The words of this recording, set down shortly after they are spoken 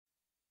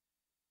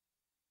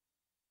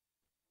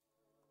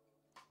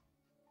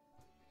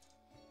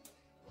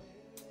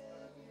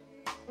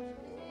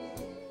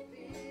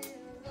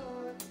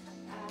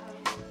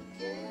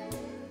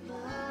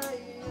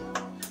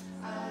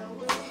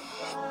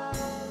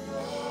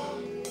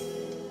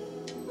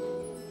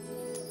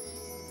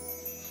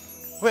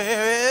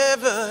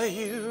wherever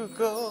you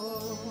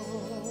go.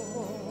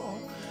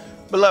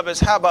 Beloveds,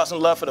 how about some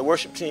love for the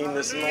worship team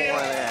this morning?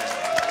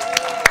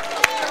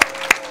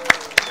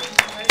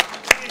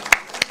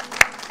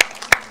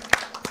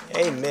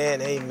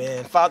 Amen,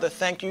 amen. Father,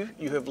 thank you.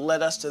 You have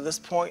led us to this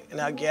point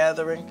in our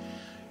gathering.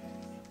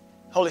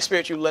 Holy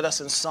Spirit, you led us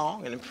in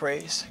song and in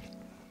praise.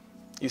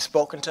 You've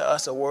spoken to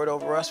us a word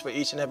over us for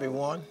each and every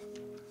one.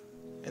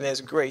 And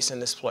there's grace in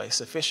this place,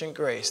 sufficient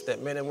grace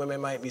that men and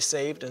women might be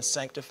saved and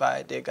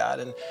sanctified, dear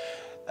God,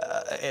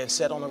 and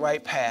set on the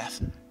right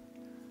path.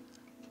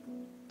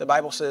 The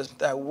Bible says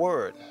that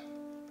word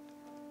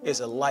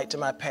is a light to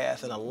my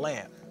path and a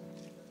lamp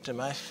to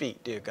my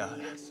feet, dear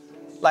God.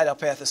 Light our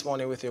path this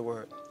morning with your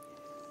word.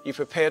 You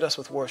prepared us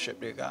with worship,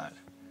 dear God.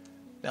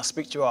 Now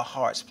speak to our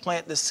hearts.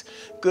 Plant this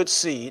good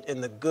seed in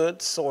the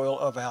good soil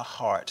of our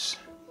hearts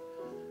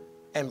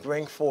and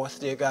bring forth,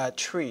 dear God,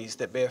 trees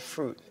that bear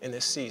fruit in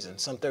this season,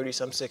 some 30,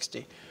 some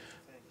 60.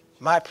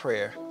 My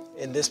prayer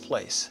in this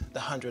place, the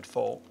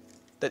 100-fold,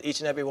 that each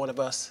and every one of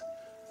us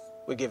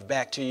would give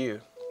back to you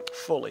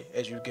fully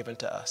as you've given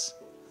to us.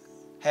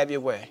 Have your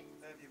way.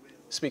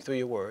 Speak through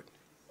your word.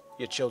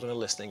 Your children are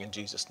listening in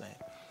Jesus' name.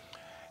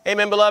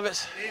 Amen,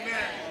 beloveds. Amen.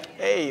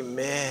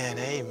 Amen,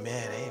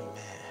 amen,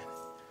 amen.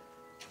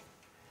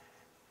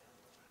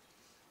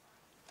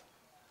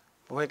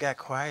 Boy, it got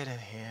quiet in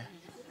here.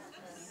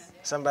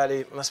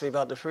 Somebody must be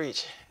about to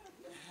preach.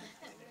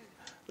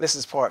 This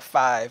is part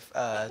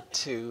 5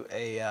 to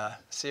a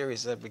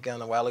series that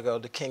began a while ago,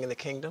 The King and the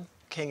Kingdom.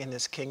 King and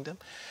his kingdom.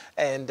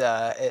 And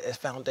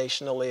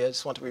foundationally, I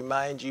just want to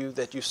remind you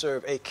that you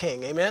serve a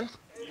king. Amen?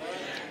 Amen.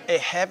 A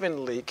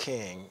heavenly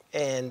king.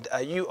 And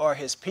you are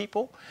his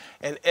people.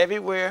 And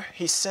everywhere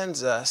he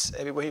sends us,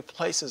 everywhere he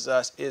places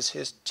us is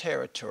his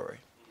territory.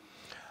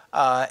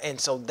 And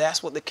so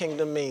that's what the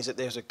kingdom means, that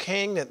there's a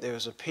king, that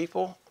there's a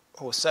people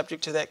who are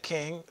subject to that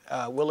king,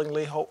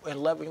 willingly and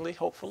lovingly,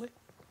 hopefully.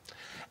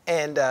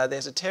 And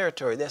there's a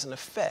territory, there's an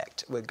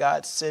effect. Where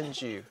God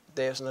sends you,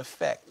 there's an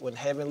effect. When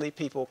heavenly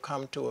people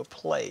come to a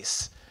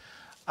place,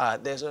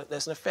 there's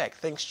an effect.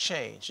 Things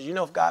change. You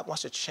know, if God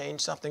wants to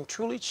change something,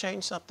 truly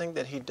change something,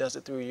 that he does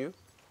it through you.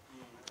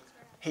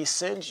 He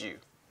sends you.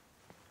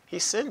 He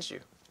sends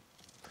you.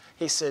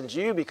 He sends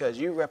you because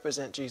you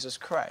represent Jesus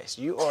Christ.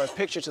 You are a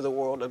picture to the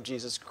world of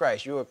Jesus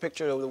Christ. You are a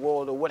picture of the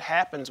world of what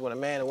happens when a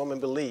man or woman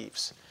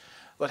believes.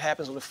 What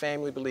happens when a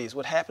family believes?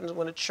 What happens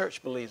when a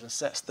church believes and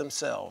sets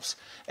themselves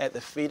at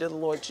the feet of the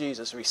Lord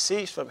Jesus,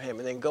 receives from him,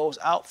 and then goes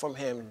out from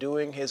him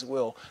doing his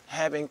will,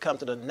 having come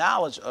to the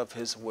knowledge of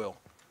his will?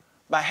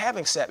 By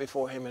having sat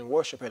before him in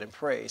worship and in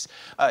praise,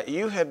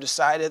 you have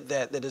decided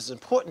that it is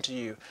important to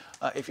you,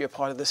 if you're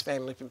part of this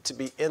family, to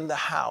be in the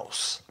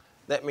house.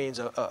 That means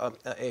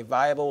a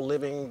viable,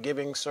 living,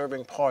 giving,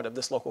 serving part of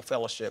this local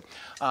fellowship.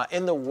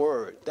 In the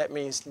Word, that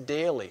means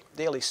daily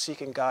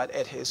seeking God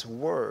at his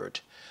Word.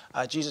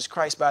 Jesus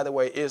Christ, by the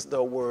way, is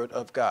the Word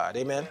of God.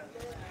 Amen?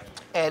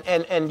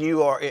 And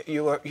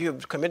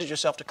you've committed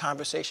yourself to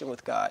conversation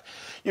with God.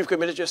 You've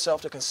committed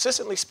yourself to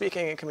consistently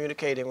speaking and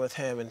communicating with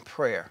him in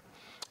prayer.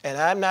 And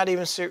I'm not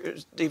even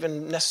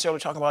necessarily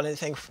talking about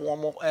anything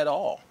formal at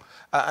all.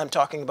 I'm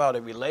talking about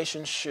a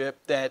relationship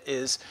that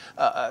is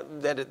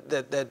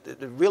that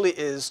really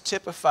is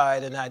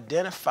typified and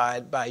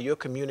identified by your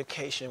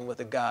communication with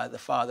the God, the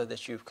Father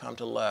that you've come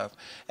to love,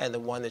 and the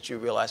one that you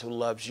realize who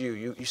loves you.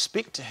 You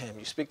speak to him.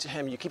 You speak to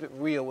him. You keep it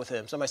real with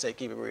him. Somebody say,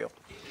 keep it real.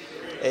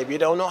 If you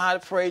don't know how to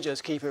pray,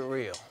 just keep it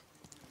real.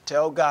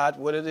 Tell God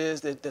what it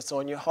is that's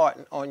on your heart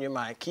and on your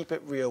mind. Keep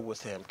it real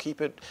with him.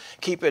 Keep it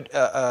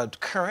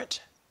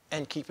current.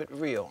 And keep it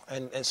real.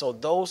 And so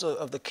those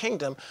of the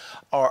kingdom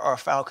are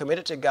found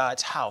committed to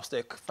God's house.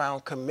 They're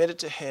found committed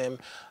to him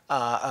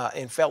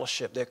in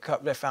fellowship.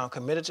 They're found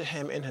committed to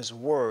him in his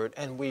word.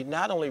 And we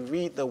not only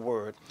read the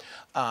word,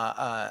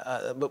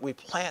 but we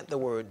plant the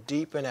word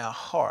deep in our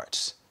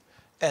hearts.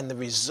 And the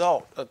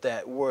result of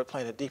that word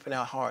planted deep in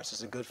our hearts is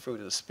the good fruit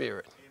of the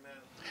Spirit.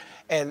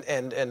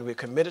 And we're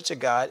committed to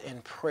God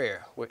in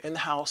prayer. We're in the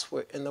house,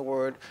 we're in the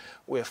Word,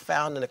 we're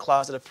found in the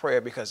closet of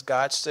prayer because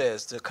God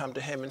says to come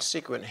to him in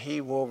secret and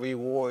he will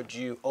reward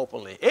you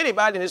openly.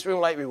 Anybody in this room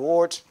like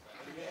rewards?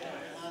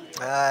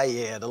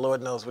 Yeah, the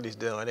Lord knows what he's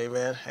doing.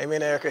 Amen.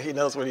 Amen, Erica. He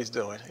knows what he's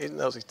doing. He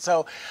knows.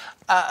 So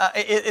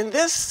in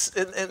this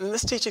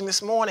teaching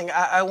this morning,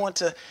 I want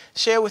to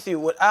share with you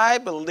what I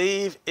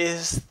believe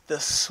is the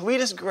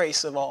sweetest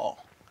grace of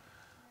all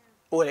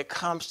when it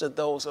comes to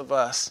those of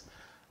us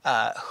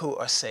who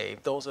are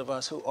saved, those of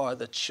us who are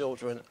the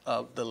children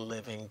of the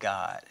living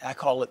God. I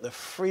call it the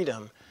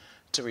freedom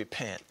to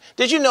repent.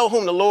 Did you know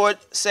whom the Lord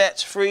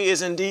sets free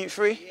is indeed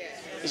free? Yes.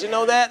 Did you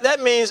know that?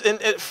 That means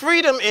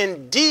freedom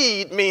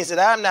indeed means that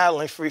I'm not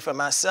only free for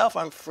myself,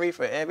 I'm free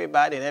for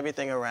everybody and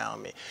everything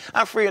around me.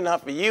 I'm free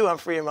enough for you. I'm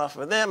free enough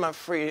for them. I'm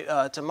free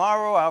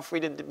tomorrow. I'm free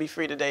to be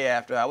free the day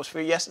after. I was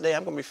free yesterday.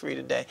 I'm going to be free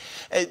today.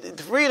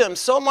 Freedom,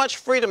 so much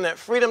freedom that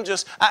freedom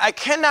just, I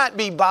cannot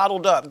be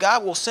bottled up.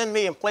 God will send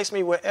me and place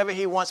me wherever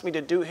he wants me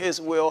to do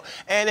his will.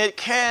 And it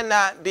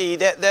cannot be,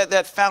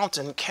 that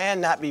fountain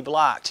cannot be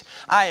blocked.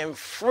 I am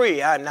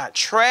free. I'm not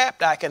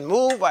trapped. I can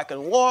move. I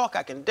can walk.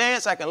 I can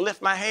dance. I can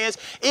lift my hands.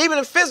 Even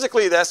if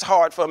physically that's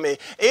hard for me,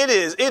 it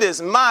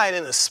is mine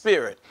in the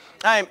spirit.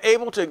 I am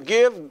able to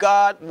give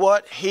God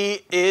what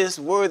he is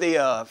worthy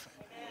of.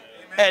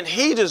 And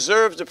he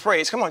deserves the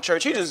praise. Come on,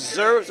 church. He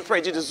deserves the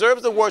praise. He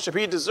deserves the worship.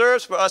 He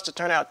deserves for us to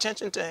turn our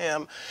attention to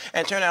him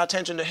and turn our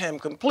attention to him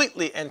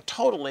completely and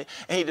totally.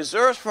 And he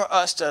deserves for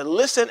us to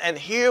listen and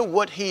hear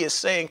what he is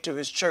saying to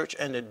his church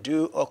and to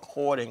do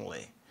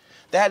accordingly.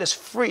 That is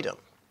freedom.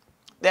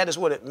 That is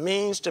what it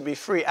means to be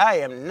free. I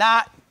am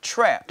not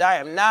trapped. I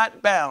am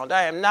not bound.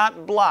 I am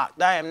not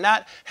blocked. I am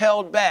not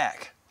held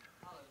back.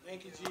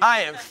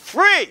 I am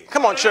free.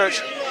 Come on,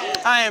 church.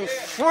 I am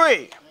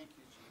free.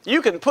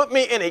 You can put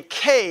me in a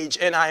cage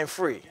and I am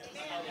free.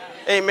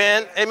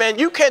 Amen. Amen.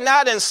 You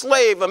cannot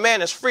enslave a man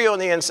that's free on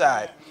the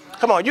inside.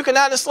 Come on. You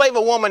cannot enslave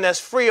a woman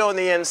that's free on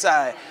the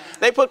inside.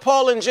 They put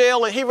Paul in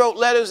jail and he wrote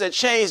letters that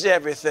changed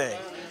everything.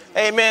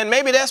 Amen.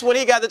 Maybe that's when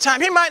he got the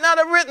time. He might not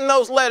have written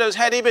those letters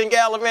had he been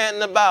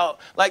gallivanting about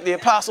like the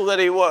apostle that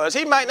he was.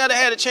 He might not have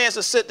had a chance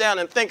to sit down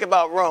and think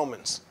about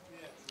Romans.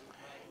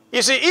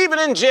 You see, even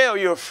in jail,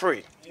 you're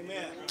free.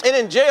 Amen. And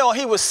in jail,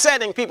 he was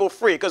setting people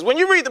free. Because when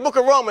you read the book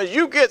of Romans,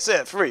 you get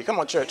set free. Come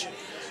on, church.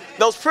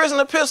 Those prison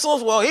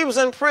epistles, well, he was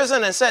in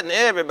prison and setting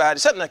everybody,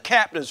 setting the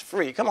captives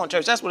free. Come on,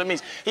 church. That's what it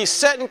means. He's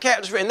setting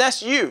captives free, and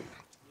that's you.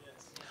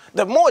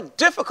 The more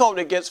difficult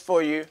it gets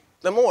for you,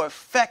 the more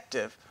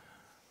effective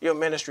your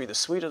ministry, the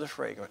sweeter the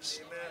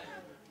fragrance.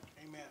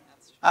 Amen.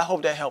 I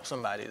hope that helps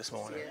somebody this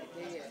morning.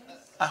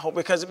 I hope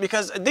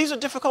because these are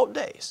difficult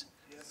days.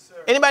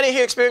 Anybody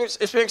here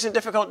experiencing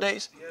difficult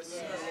days?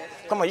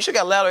 Come on, you should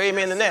got a louder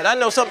amen than that. I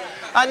know some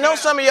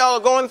of y'all are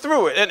going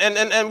through it,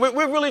 and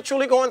we're really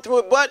truly going through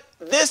it, but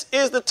this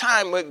is the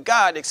time where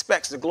God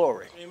expects the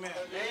glory. Amen.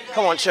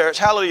 Come on, church.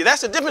 Hallelujah.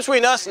 That's the difference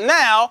between us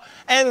now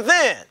and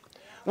then.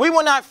 We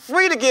were not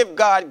free to give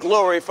God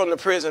glory from the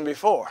prison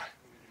before.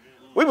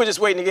 We were just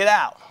waiting to get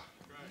out.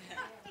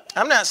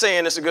 I'm not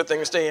saying it's a good thing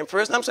to stay in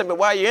prison. I'm saying, but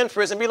while you're in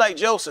prison, be like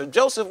Joseph.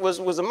 Joseph was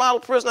a model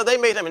prisoner. They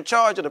made him in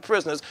charge of the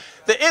prisoners.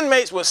 The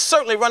inmates were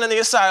certainly running the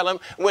asylum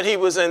when he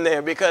was in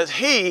there because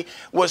he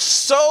was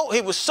so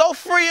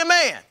free a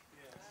man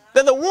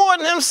that the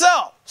warden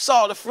himself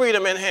saw the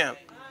freedom in him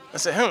and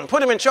said,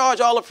 put him in charge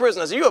of all the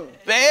prisoners. You're a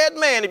bad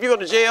man if you go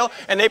to jail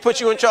and they put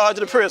you in charge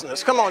of the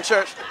prisoners. Come on,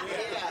 church.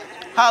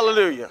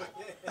 Hallelujah.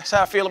 That's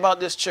how I feel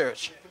about this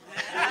church.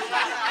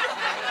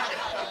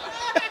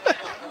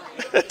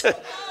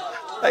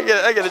 I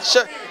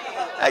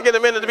get a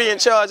minute to be in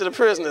charge of the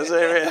prisoners.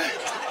 Amen.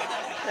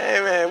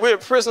 Amen. We're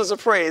prisoners of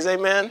praise.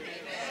 Amen.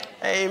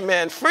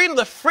 Amen. Freedom,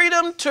 the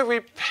freedom to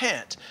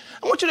repent.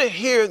 I want you to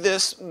hear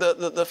this,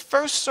 the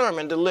first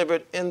sermon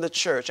delivered in the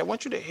church. I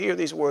want you to hear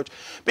these words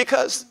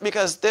because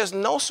there's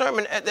no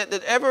sermon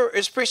that ever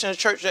is preached in a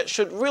church that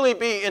should really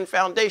be in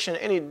foundation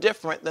any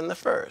different than the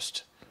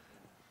first.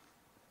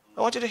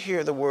 I want you to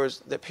hear the words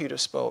that Peter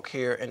spoke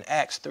here in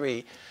Acts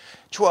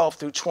 3:12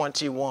 through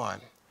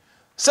 21.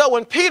 So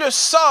when Peter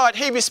saw it,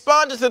 he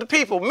responded to the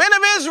people, "Men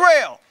of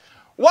Israel,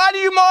 why do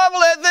you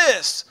marvel at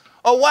this?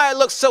 Or why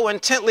look so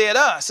intently at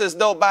us as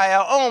though by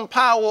our own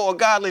power or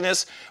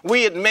godliness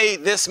we had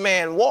made this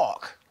man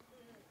walk?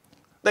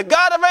 The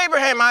God of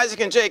Abraham, Isaac,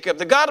 and Jacob,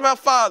 the God of our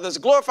fathers,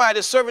 glorified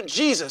his servant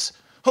Jesus,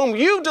 whom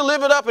you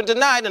delivered up and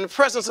denied in the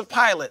presence of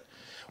Pilate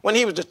when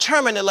he was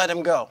determined to let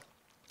him go.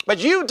 But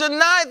you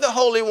denied the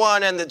Holy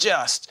One and the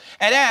just,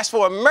 and asked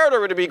for a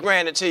murderer to be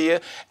granted to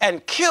you,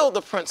 and killed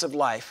the Prince of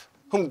Life,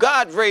 whom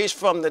God raised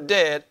from the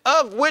dead,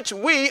 of which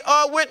we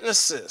are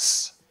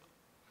witnesses.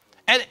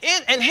 And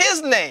in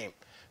his name,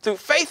 through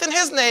faith in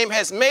his name,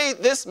 has made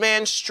this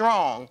man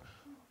strong,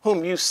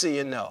 whom you see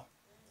and know.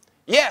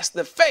 Yes,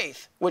 the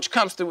faith which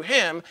comes through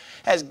him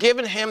has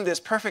given him this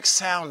perfect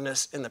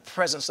soundness in the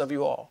presence of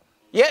you all.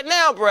 Yet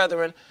now,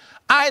 brethren,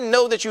 I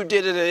know that you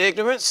did it in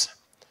ignorance,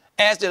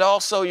 as did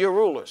also your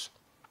rulers.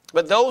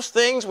 But those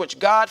things which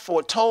God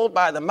foretold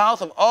by the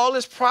mouth of all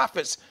his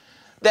prophets,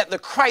 that the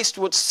Christ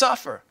would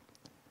suffer,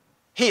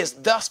 he is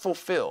thus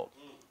fulfilled.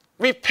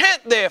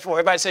 Repent, therefore.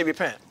 Everybody say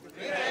repent.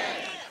 Repent.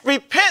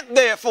 Repent,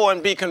 therefore,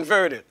 and be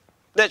converted,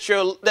 that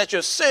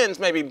your sins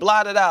may be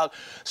blotted out,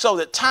 so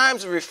that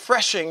times of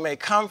refreshing may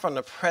come from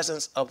the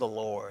presence of the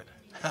Lord.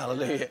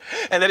 Hallelujah.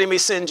 And that he may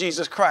send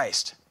Jesus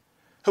Christ,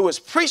 who was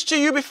preached to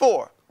you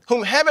before,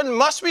 whom heaven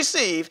must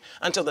receive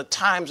until the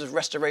times of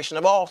restoration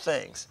of all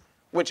things,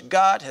 which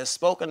God has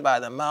spoken by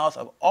the mouth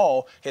of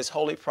all his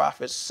holy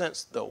prophets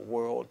since the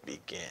world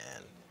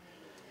began.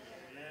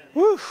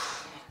 Whew.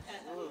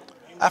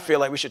 I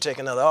feel like we should take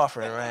another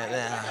offering right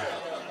now.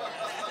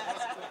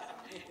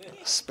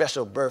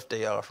 Special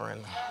birthday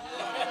offering.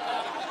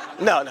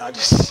 No,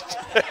 just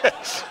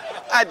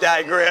I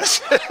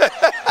digress.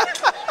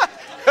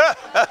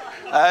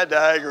 I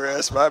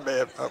digress. My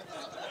bad.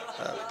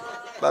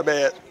 My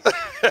bad.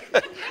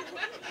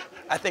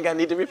 I think I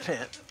need to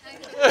repent.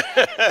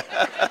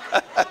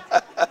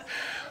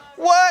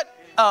 What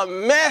a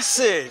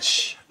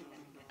message.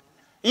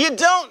 You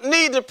don't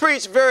need to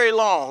preach very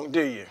long,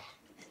 do you,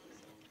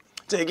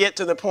 to get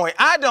to the point.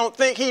 I don't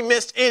think he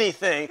missed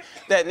anything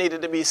that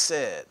needed to be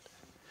said.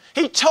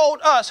 He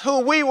told us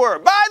who we were.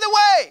 By the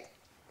way,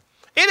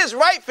 it is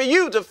right for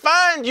you to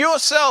find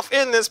yourself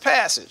in this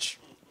passage.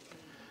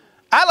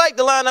 I like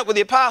to line up with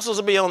the apostles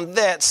and be on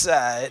that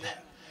side.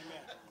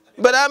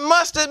 But I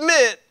must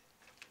admit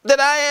that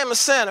I am a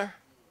sinner.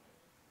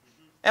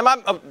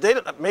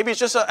 Maybe it's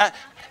just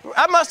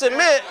I must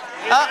admit.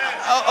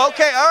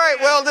 Okay, all right,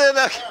 well then,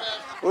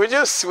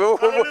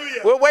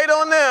 we'll wait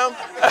on them.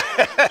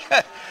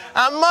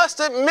 I must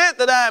admit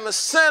that I am a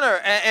sinner,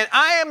 and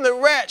I am the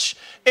wretch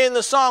in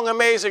the song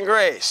Amazing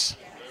Grace.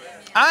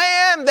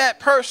 I am that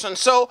person.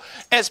 So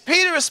as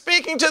Peter is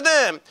speaking to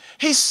them,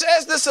 he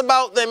says this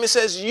about them. He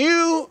says,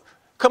 you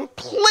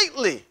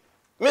completely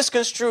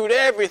misconstrued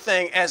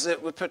everything as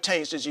it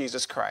pertains to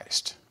Jesus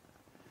Christ.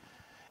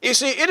 You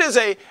see, it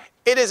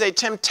is a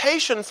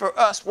temptation for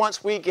us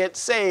once we get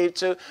saved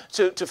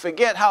to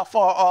forget how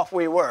far off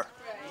we were.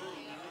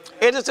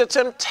 It is a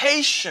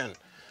temptation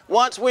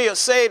once we are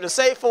saved, to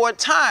say for a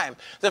time,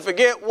 to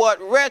forget what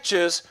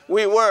wretches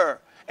we were.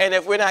 And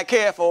if we're not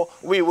careful,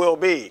 we will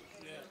be.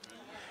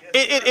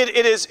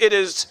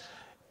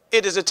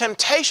 It is a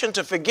temptation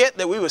to forget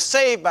that we were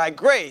saved by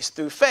grace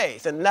through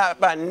faith and not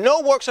by no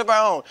works of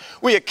our own.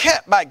 We are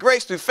kept by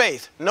grace through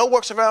faith, no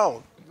works of our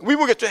own. We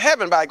will get to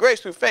heaven by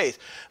grace through faith,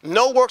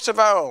 no works of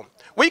our own.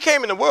 We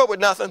came in the world with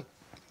nothing.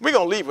 We're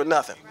going to leave with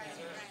nothing.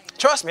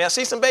 Trust me, I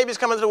see some babies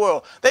coming into the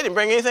world. They didn't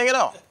bring anything at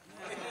all.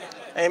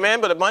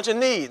 Amen, but a bunch of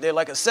need. They're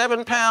like a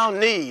 7-pound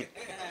need.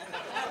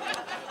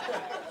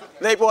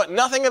 They brought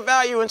nothing of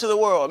value into the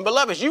world. And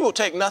beloveds, you will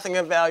take nothing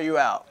of value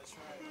out.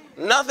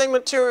 Nothing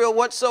material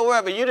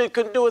whatsoever. You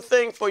couldn't do a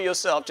thing for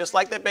yourself, just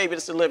like that baby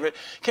that's delivered.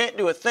 Can't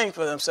do a thing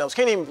for themselves.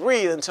 Can't even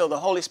breathe until the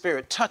Holy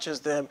Spirit touches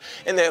them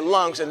in their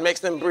lungs and makes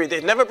them breathe.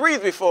 They've never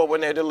breathed before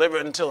when they're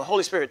delivered until the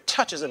Holy Spirit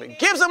touches them and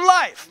gives them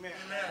life,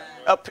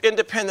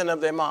 independent of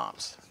their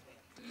moms.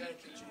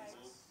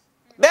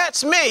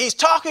 That's me. He's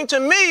talking to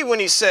me when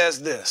he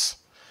says this.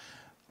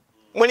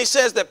 When he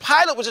says that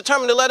Pilate was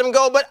determined to let him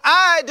go, but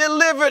I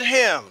delivered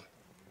him.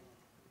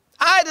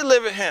 I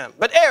delivered him.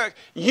 But Eric,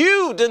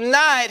 you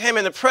denied him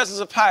in the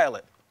presence of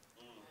Pilate.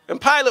 And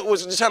Pilate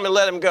was determined to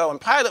let him go. And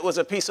Pilate was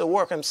a piece of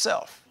work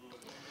himself.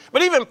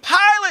 But even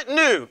Pilate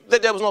knew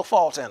that there was no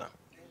fault in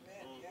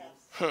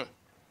him.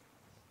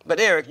 But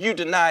Eric, you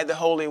denied the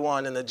Holy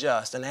One and the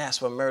just and asked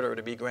for murder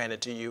to be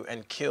granted to you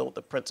and killed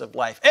the Prince of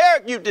Life.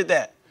 Eric, you did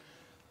that.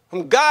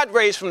 Whom God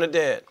raised from the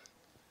dead,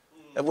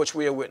 of which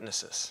we are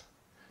witnesses.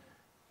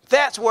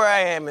 That's where I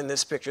am in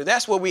this picture.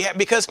 That's where we have,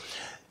 because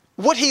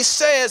what he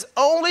says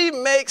only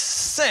makes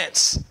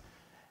sense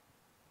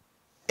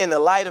in the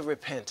light of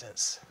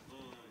repentance.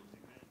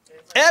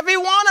 Every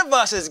one of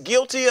us is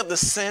guilty of the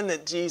sin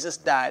that Jesus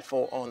died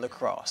for on the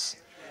cross.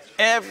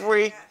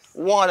 Every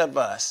one of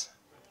us.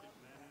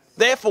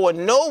 Therefore,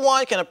 no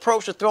one can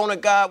approach the throne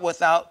of God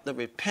without the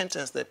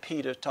repentance that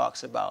Peter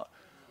talks about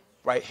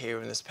right here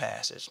in this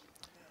passage.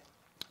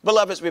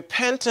 Beloveds,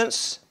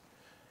 repentance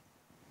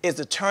is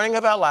the turning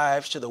of our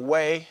lives to the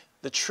way,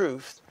 the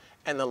truth,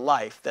 and the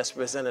life that's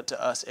presented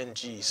to us in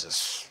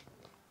Jesus.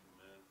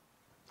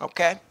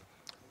 Okay?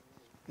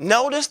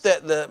 Notice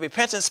that the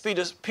repentance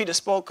Peter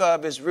spoke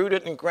of is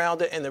rooted and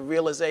grounded in the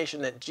realization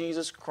that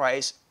Jesus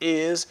Christ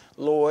is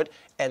Lord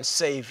and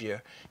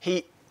Savior.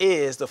 He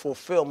is the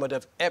fulfillment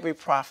of every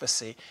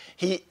prophecy.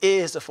 He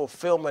is the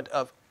fulfillment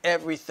of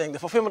everything, the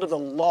fulfillment of the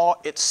law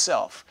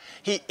itself.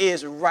 He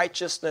is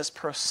righteousness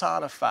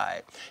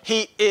personified.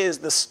 He is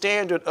the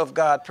standard of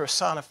God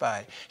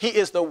personified. He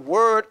is the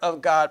Word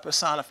of God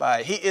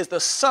personified. He is the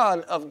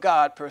Son of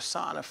God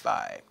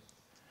personified.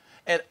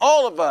 And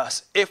all of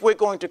us, if we're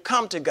going to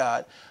come to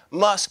God,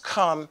 must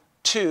come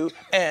to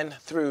and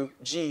through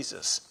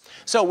Jesus.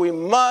 So we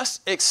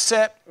must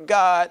accept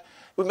God.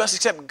 We must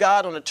accept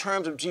God on the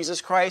terms of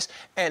Jesus Christ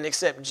and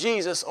accept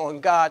Jesus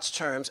on God's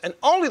terms. And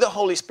only the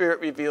Holy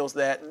Spirit reveals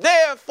that.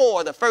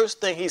 Therefore, the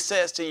first thing he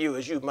says to you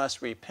is you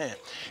must repent.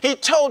 He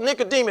told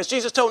Nicodemus,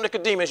 Jesus told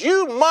Nicodemus,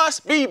 you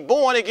must be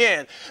born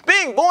again.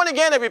 Being born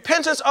again and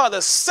repentance are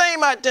the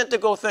same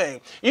identical thing.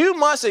 You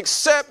must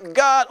accept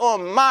God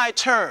on my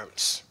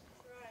terms.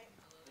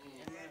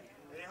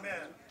 Amen.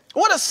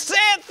 What a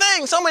sad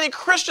thing. So many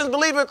Christians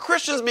believe we're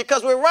Christians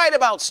because we're right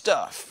about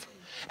stuff.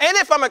 And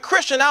if I'm a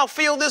Christian, I'll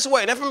feel this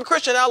way. And if I'm a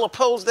Christian, I'll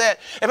oppose that.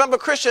 If I'm a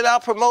Christian, I'll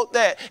promote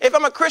that. If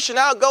I'm a Christian,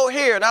 I'll go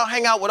here and I'll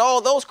hang out with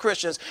all those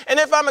Christians. And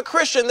if I'm a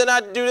Christian, then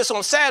I do this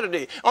on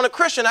Saturday. On a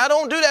Christian, I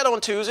don't do that on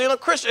Tuesday. On a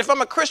Christian, if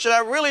I'm a Christian, I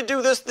really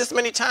do this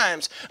many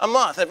times a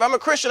month. If I'm a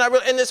Christian,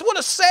 and it's what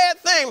a sad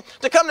thing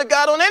to come to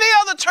God on any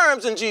other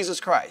terms than Jesus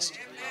Christ.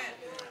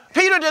 Amen.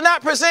 Peter did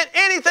not present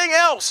anything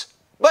else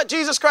but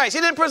Jesus Christ.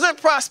 He didn't present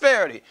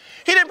prosperity.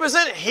 He didn't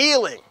present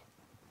healing.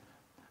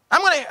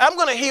 I'm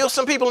going to heal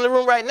some people in the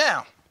room right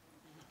now.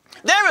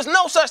 There is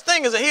no such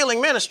thing as a healing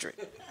ministry.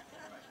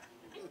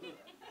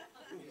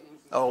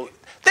 Oh,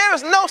 there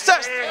is no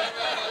such.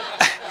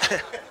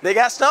 They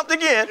got stumped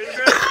again.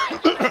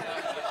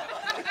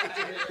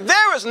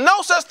 There is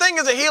no such thing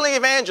as a healing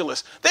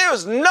evangelist. There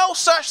is no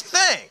such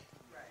thing.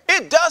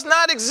 It does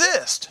not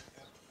exist.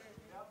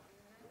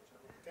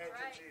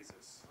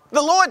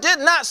 The Lord did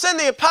not send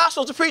the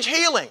apostles to preach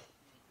healing.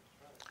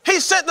 He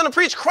sent them to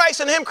preach Christ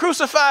and him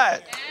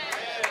crucified.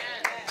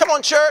 Come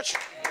on, church.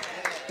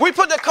 We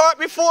put the cart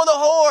before the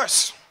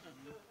horse.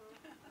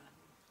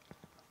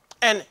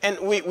 And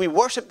we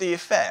worship the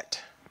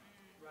effect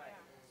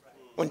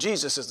when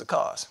Jesus is the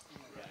cause.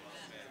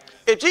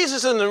 If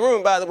Jesus is in the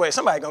room, by the way,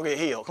 somebody going to get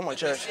healed. Come on,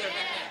 church.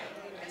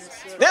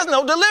 There's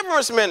no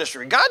deliverance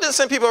ministry. God didn't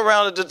send people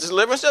around to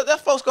deliverance.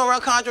 That's folks going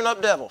around conjuring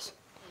up devils.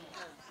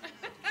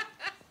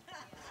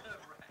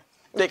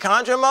 They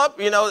conjure them up,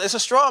 it's a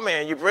straw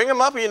man. You bring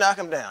them up and you knock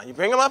them down. You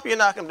bring them up, you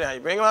knock them down. You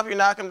bring them up, you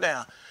knock them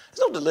down.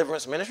 There's no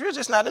deliverance ministry. It's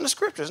just not in the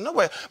scriptures.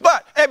 Nowhere.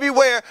 But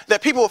everywhere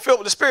that people were filled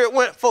with the Spirit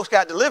went, folks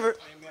got delivered.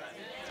 Amen.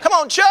 Come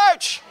on,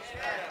 church.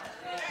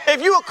 Amen.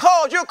 If you are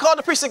called, you're called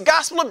to preach the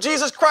gospel of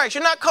Jesus Christ.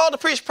 You're not called to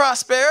preach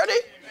prosperity.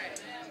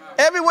 Amen.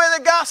 Everywhere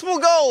the gospel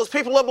goes,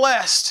 people are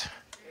blessed.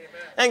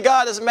 Amen. And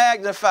God is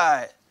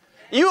magnified.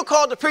 You are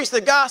called to preach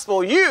the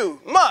gospel.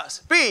 You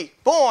must be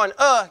born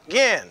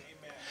again.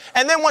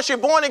 And then once you're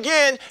born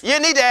again, you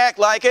need to act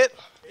like it.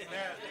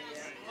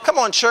 Come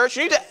on, church.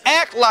 You need to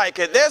act like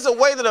it. There's a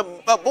way that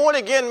a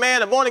born-again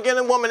man, a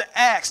born-again woman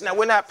acts. Now,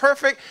 we're not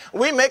perfect.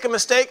 We make a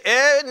mistake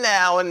every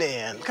now and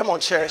then. Come on,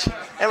 church.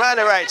 Am I in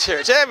the right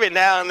church? Every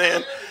now and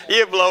then,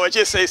 you blow it.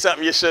 You say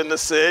something you shouldn't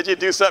have said. You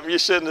do something you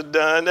shouldn't have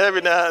done.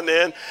 Every now and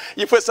then,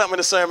 you put something in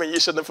the sermon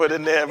you shouldn't have put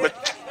in there.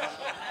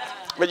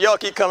 But y'all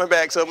keep coming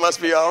back, so it must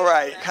be all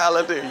right.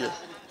 Hallelujah.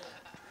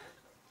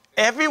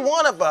 Every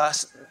one of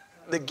us,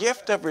 the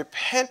gift of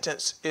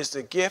repentance is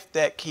the gift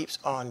that keeps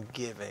on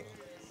giving.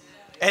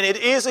 And it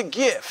is a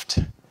gift.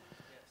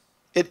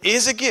 It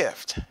is a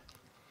gift.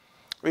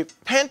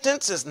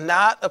 Repentance is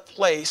not a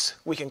place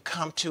we can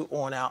come to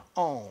on our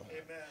own.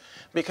 Amen.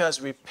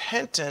 Because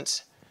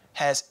repentance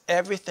has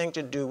everything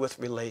to do with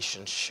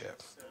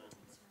relationship.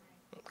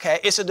 Okay?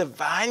 It's a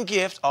divine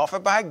gift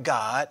offered by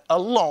God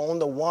alone,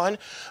 the one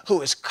who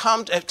has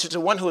come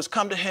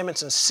to him in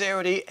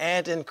sincerity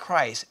and in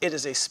Christ. It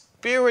is a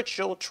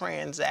spiritual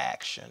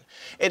transaction.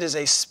 It is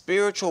a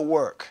spiritual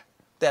work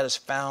that is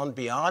found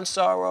beyond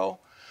sorrow,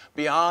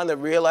 beyond the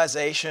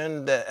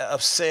realization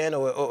of sin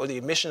or the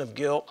admission of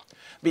guilt,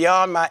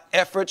 beyond my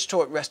efforts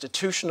toward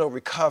restitution or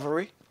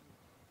recovery,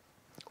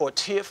 or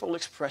tearful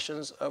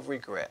expressions of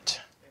regret.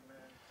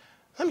 Amen.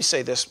 Let me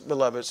say this,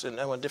 beloveds,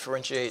 and I want to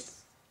differentiate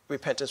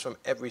repentance from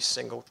every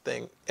single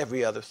thing,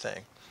 every other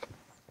thing.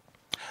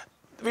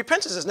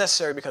 Repentance is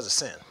necessary because of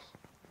sin.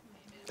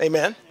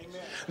 Amen.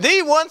 Amen.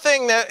 The one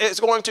thing that is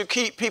going to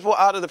keep people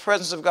out of the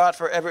presence of God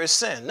forever is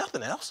sin,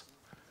 nothing else.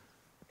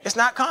 It's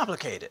not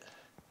complicated.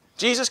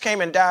 Jesus came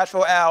and died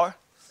for our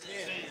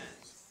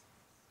sins.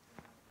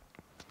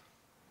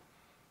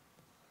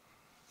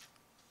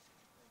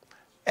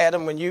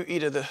 Adam, when you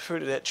eat of the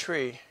fruit of that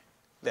tree,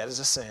 that is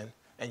a sin,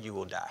 and you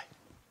will die.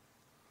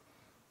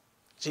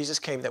 Jesus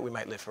came that we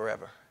might live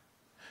forever.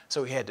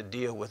 So he had to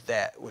deal with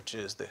that, which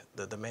is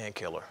the man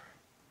killer.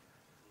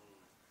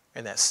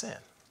 And that's sin.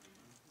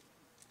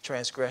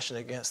 Transgression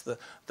against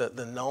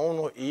the known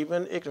or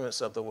even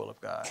ignorance of the will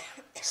of God.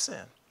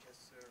 Sin.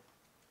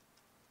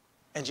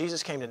 And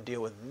Jesus came to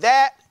deal with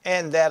that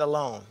and that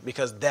alone,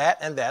 because that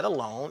and that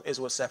alone is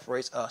what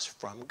separates us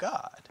from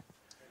God.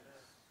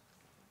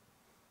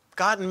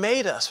 God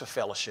made us for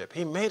fellowship.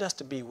 He made us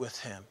to be with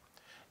him.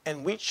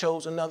 And we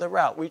chose another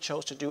route. We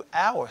chose to do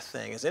our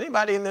thing. Is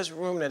anybody in this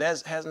room that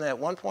hasn't at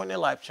one point in their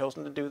life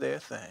chosen to do their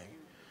thing?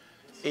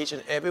 Each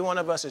and every one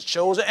of us is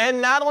chosen.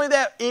 And not only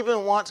that,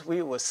 even once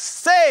we were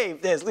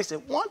saved, there's at least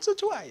once or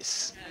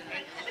twice.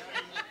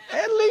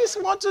 At least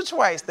once or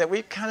twice that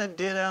we kind of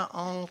did our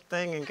own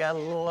thing and got a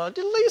little, at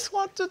least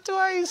once or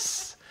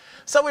twice.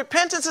 So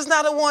repentance is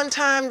not a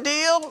one-time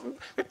deal.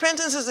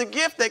 Repentance is a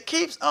gift that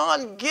keeps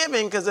on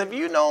giving, because if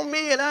you know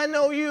me and I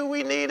know you,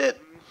 we need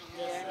it.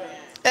 Yes.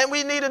 And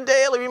we need it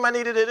daily. We might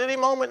need it at any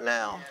moment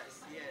now.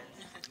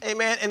 Yes.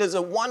 Amen. And it's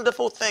a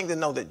wonderful thing to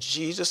know that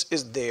Jesus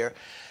is there.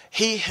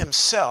 He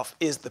himself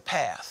is the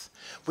path.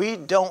 We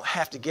don't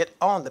have to get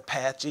on the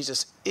path.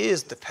 Jesus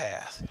is the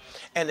path.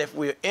 And if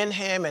we're in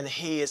him and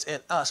he is in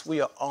us,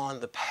 we are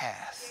on the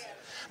path.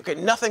 Okay,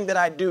 nothing that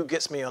I do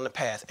gets me on the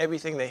path.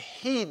 Everything that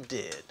he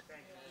did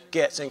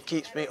gets and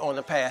keeps me on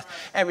the path.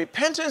 And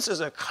repentance is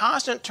a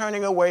constant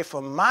turning away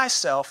from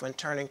myself and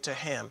turning to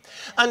him,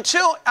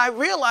 until I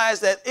realize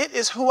that it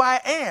is who I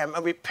am.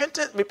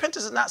 Repentance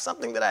is not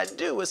something that I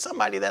do. It's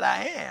somebody that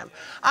I am.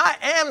 I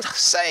am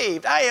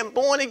saved. I am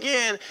born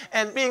again,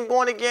 and being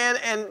born again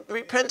and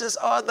repentance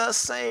are the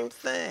same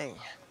thing.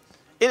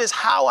 It is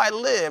how I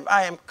live.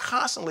 I am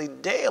constantly,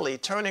 daily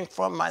turning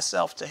from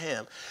myself to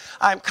him.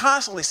 I'm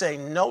constantly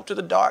saying no to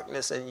the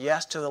darkness and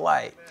yes to the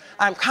light.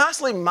 I'm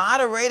constantly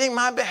moderating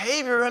my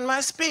behavior and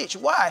my speech.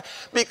 Why?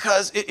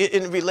 Because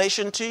in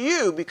relation to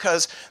you,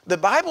 because the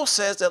Bible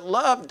says that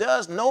love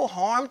does no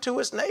harm to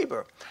its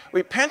neighbor.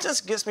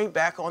 Repentance gets me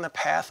back on the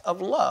path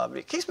of love.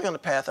 It keeps me on the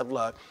path of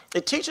love.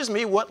 It teaches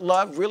me what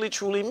love really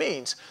truly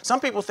means. Some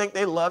people think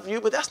they love you,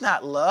 but that's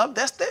not love.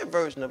 That's their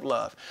version of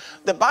love.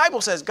 The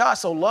Bible says God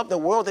so loved the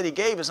world world that he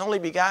gave his only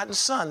begotten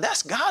son.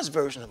 That's God's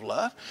version of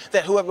love,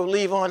 that whoever will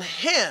believe on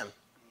him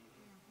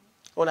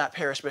will not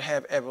perish but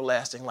have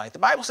everlasting life. The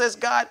Bible says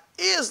God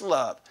is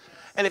love.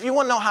 And if you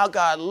want to know how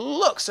God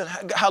looks and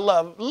how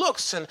love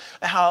looks and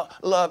how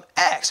love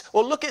acts,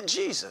 well, look at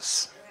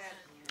Jesus.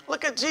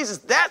 Look at Jesus.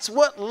 That's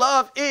what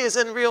love is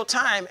in real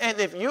time. And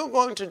if you're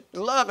going to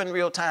love in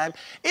real time,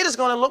 it is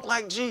going to look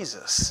like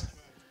Jesus.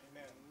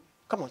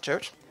 Come on,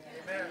 church.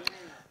 Amen.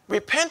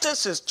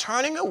 Repentance is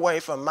turning away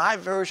from my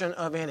version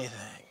of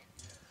anything,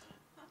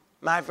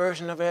 my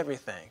version of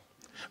everything.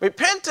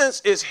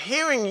 Repentance is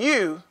hearing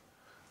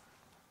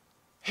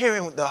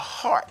the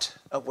heart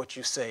of what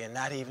you say and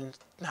not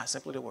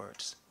simply the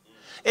words.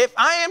 If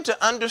I am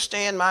to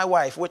understand my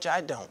wife, which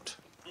I don't,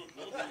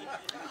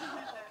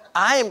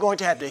 I am going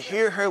to have to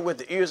hear her with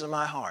the ears of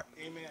my heart.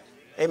 Amen.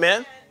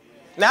 Amen?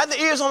 Not the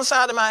ears on the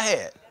side of my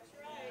head,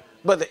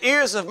 but the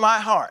ears of my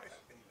heart.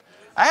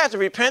 I have to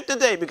repent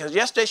today because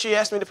yesterday she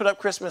asked me to put up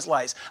Christmas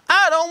lights.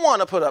 I don't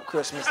want to put up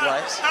Christmas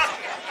lights.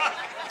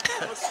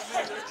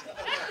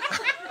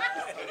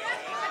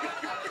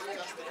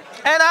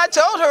 And I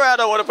told her I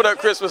don't want to put up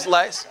Christmas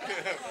lights.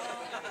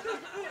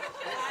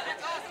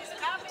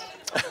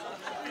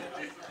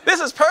 This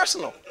is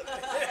personal.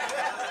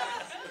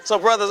 So,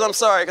 brothers, I'm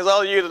sorry, because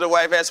all of you that the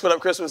wife has to put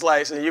up Christmas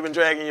lights and you've been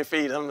dragging your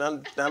feet.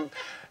 I'm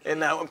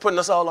putting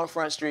us all on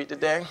Front Street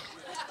today.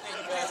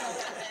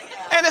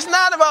 And it's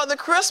not about the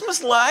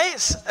Christmas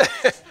lights.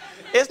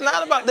 It's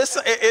not about this.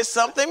 It's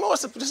something more.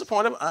 It's just a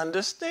point of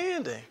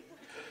understanding.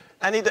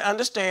 I need to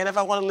understand if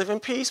I want to live in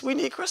peace, we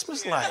need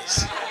Christmas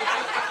lights.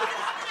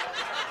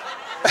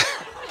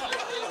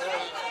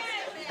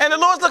 And the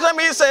Lord's looking at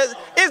me and says,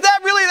 is that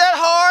really that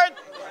hard?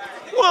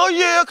 Well,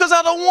 yeah, because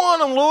I don't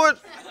want them, Lord.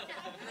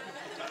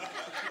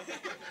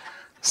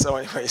 So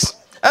anyways,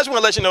 I just want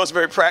to let you know it's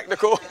very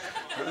practical.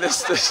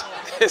 This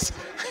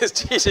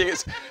teaching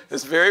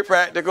is very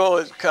practical.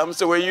 It comes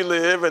to where you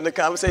live and the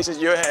conversations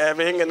you're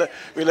having and the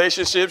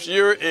relationships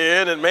you're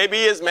in. And maybe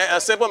it's a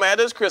simple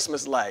matter as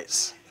Christmas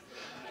lights.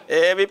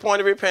 Every point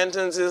of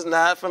repentance is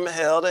not from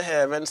hell to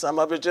heaven. Some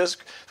of it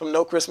just from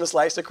no Christmas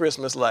lights to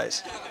Christmas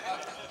lights.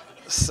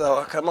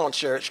 So come on,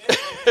 church.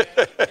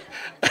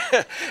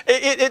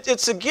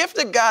 It's a gift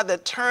of God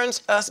that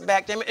turns us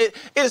back to him. It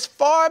is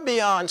far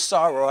beyond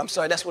sorrow. I'm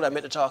sorry, that's what I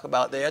meant to talk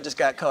about there. I just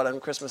got caught on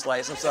Christmas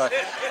lights. I'm sorry.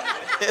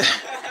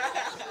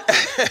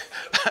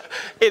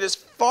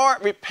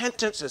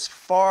 Repentance is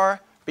far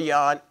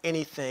beyond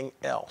anything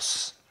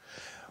else.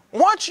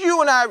 Once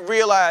you and I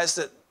realize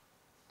that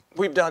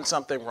we've done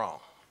something wrong,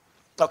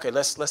 okay,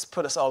 let's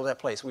put us all in that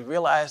place. We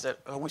realize that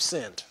we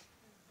sinned.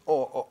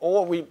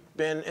 Or we've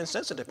been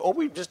insensitive, or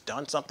we've just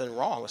done something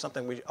wrong, or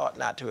something we ought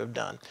not to have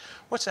done.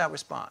 What's our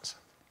response?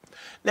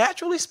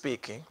 Naturally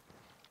speaking,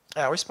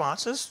 our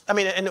response is, and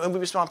we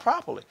respond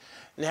properly.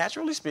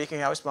 Naturally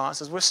speaking, our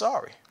response is we're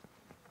sorry.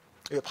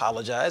 We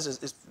apologize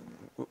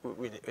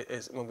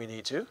when we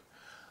need to.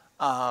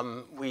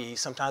 We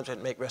sometimes have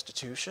to make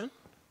restitution.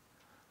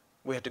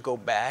 We have to go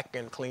back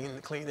and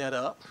clean that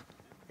up.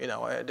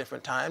 At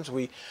different times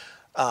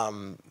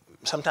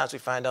sometimes we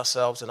find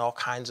ourselves in all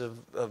kinds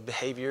of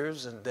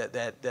behaviors and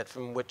that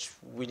from which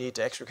we need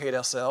to extricate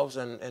ourselves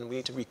and we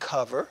need to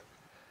recover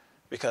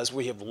because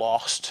we have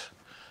lost,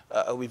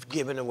 we've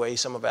given away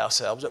some of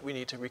ourselves that we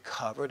need to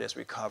recover. There's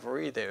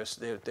recovery,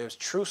 there's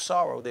true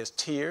sorrow, there's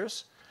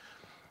tears,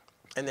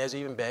 and there's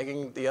even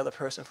begging the other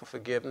person for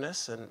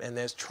forgiveness, and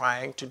there's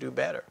trying to do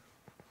better.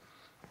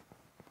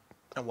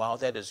 And while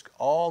that is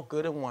all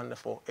good and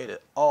wonderful,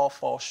 it all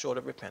falls short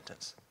of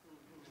repentance.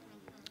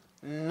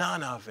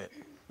 None of it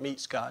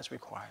meets God's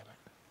requirement.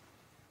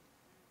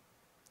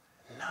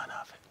 None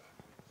of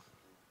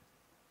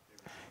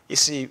it. You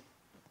see,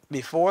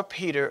 before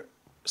Peter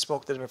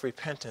spoke to them of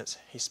repentance,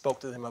 he spoke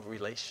to them of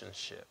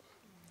relationship.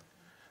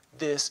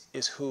 This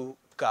is who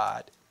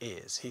God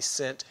is. He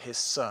sent his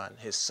son.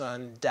 His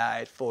son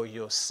died for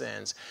your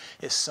sins.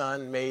 His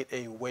son made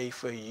a way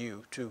for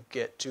you to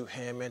get to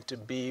him and to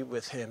be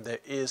with him. There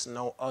is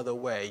no other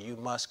way. You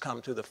must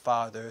come to the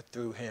Father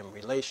through him.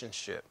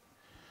 Relationship.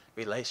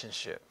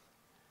 Relationship.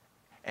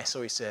 And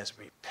so he says,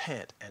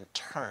 repent and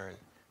turn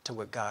to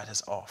what God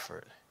has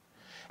offered.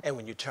 And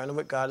when you turn to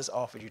what God has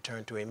offered, you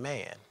turn to a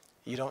man.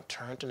 You don't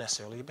turn to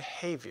necessarily a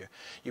behavior.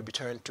 You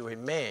turn to a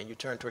man. You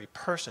turn to a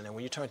person. And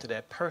when you turn to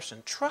that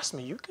person, trust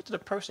me, you get to the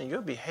person,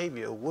 your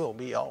behavior will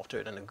be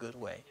altered in a good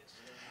way.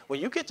 When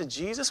you get to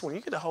Jesus, when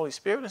you get the Holy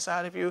Spirit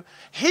inside of you,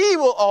 he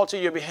will alter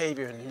your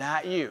behavior,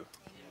 not you.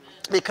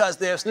 Because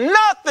there's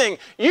nothing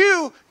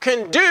you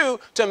can do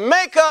to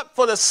make up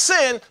for the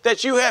sin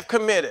that you have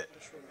committed.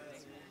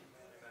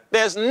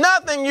 There's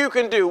nothing you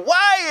can do.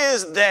 Why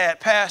is that,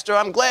 Pastor?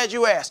 I'm glad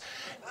you asked.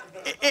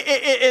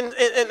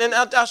 And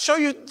I'll show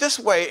you this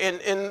way.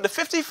 In the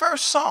 51st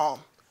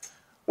Psalm,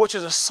 which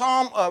is a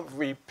psalm of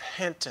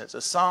repentance, a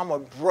psalm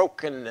of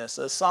brokenness,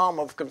 a psalm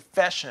of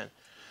confession,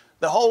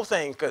 The whole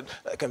thing,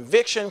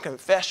 conviction,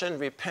 confession,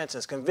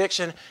 repentance.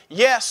 Conviction,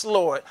 yes,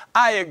 Lord,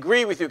 I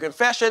agree with you.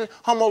 Confession,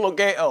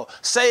 homologeo,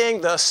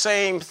 saying the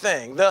same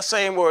thing, the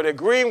same word,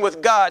 agreeing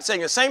with God,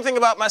 saying the same thing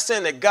about my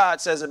sin that God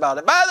says about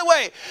it. By the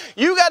way,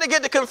 you got to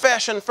get the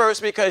confession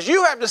first because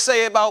you have to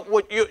say about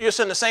what your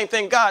sin the same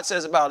thing God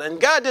says about it. And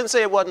God didn't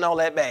say it wasn't all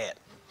that bad.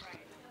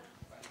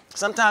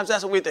 Sometimes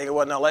that's what we think, it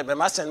wasn't all that bad.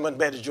 My sin wasn't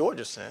bad as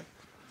George's sin.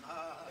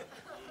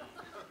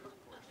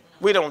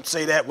 We don't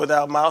say that with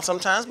our mouth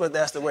sometimes, but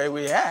that's the way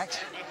we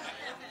act.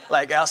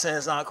 Like our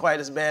sins aren't quite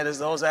as bad as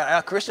those.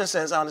 Our Christian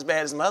sins aren't as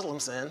bad as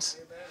Muslim sins.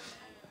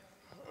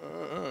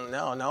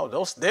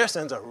 No, their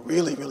sins are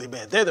really, really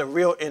bad. They're the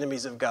real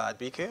enemies of God.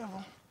 Be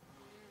careful.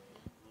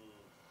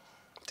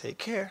 Take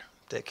care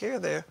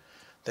there,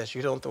 that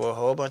you don't throw a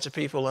whole bunch of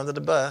people under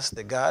the bus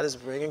that God is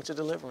bringing to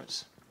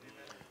deliverance.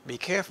 Be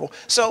careful.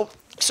 So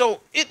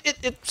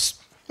it's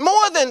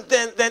more than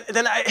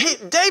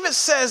David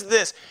says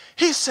this.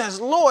 He says,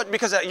 Lord,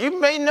 because you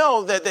may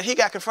know that he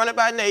got confronted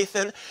by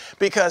Nathan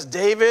because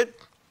David,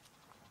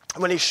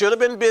 when he should have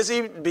been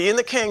busy being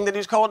the king that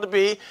he's called to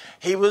be,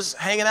 he was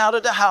hanging out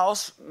at the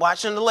house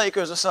watching the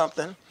Lakers or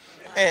something.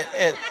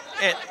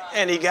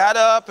 And he got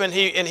up and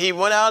he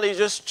went out. He's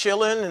just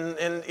chilling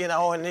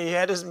and he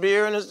had his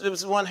beer in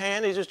his one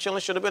hand. He's just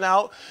chilling. Should have been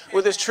out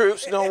with his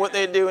troops doing what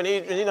they do. And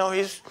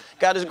he's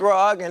got his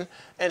grog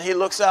and he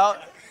looks out.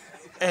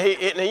 And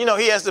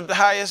he has the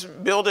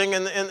highest building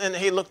and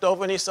he looked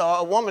over and he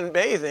saw a woman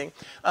bathing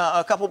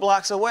a couple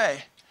blocks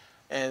away,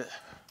 and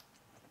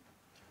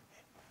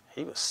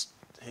he was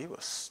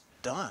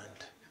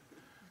stunned.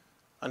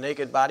 A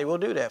naked body will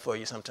do that for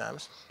you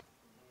sometimes.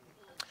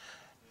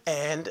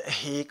 And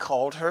he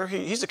called her.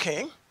 He's a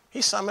king.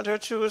 He summoned her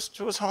to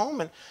his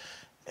home,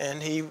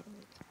 and he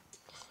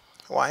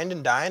wined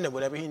and dined and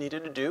whatever he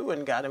needed to do,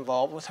 and got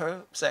involved with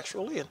her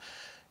sexually,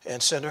 and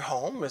sent her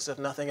home as if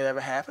nothing had ever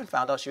happened.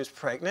 Found out she was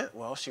pregnant.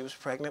 Well, she was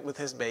pregnant with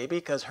his baby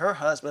because her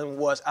husband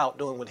was out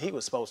doing what he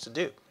was supposed to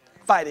do,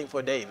 fighting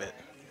for David.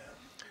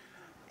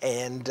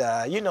 And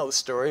you know the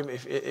story.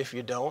 If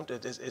you don't,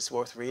 it's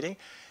worth reading.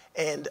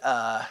 And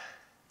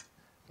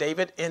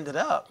David ended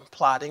up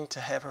plotting to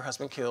have her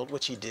husband killed,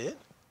 which he did,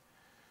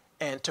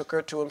 and took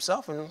her to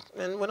himself and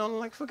went on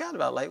like forgot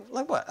about it.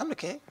 Like what? I'm the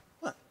king.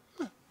 What?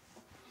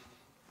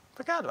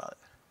 Forgot about it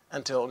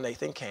until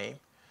Nathan came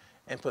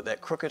and put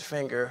that crooked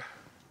finger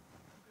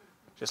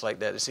just like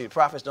that. You see, the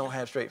prophets don't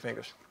have straight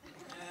fingers.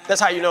 That's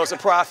how you know it's a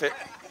prophet.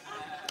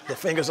 The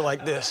fingers are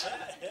like this.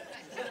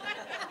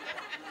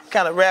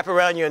 Kind of wrap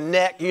around your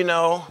neck,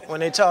 when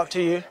they talk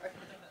to you.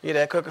 You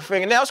that crooked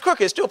finger. Now it's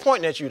crooked. It's still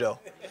pointing at you, though.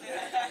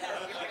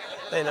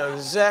 They know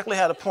exactly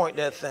how to point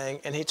that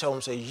thing. And he told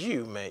him, say,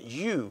 you, man,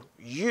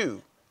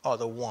 you are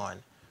the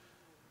one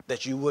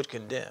that you would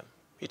condemn.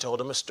 He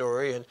told him a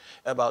story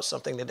about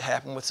something that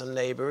happened with some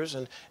neighbors,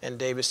 and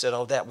David said,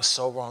 oh, that was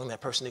so wrong. That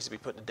person needs to be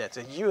put to death.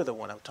 He said, you're the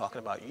one I'm talking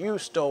about. You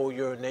stole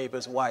your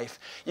neighbor's wife.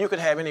 You could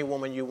have any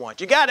woman you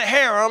want. You got a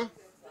harem.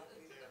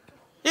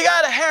 You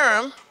got a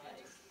harem.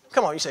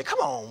 Come on, you say, come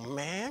on,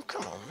 man.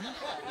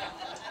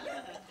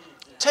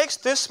 Takes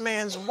this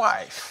man's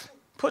wife,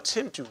 puts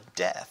him to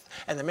death,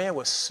 and the man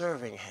was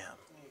serving him.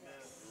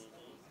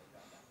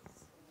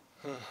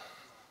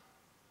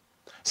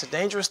 It's a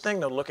dangerous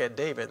thing to look at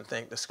David and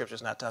think the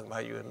scripture's not talking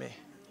about you and me.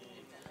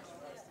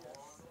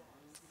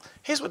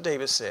 Here's what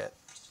David said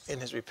in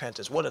his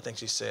repentance. One of the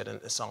things he said in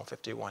Psalm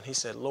 51, he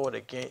said, Lord,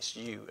 against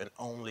you and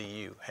only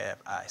you have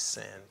I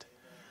sinned.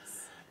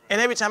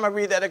 And every time I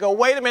read that, I go,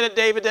 wait a minute,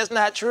 David, that's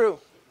not true.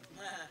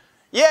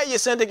 Yeah, you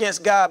sinned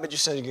against God, but you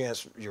sinned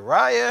against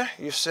Uriah.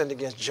 You sinned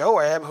against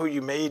Joab, who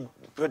you made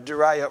put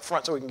Uriah up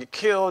front so he can get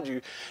killed.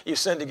 You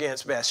sinned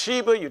against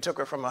Bathsheba. You took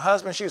her from her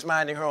husband. She was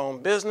minding her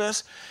own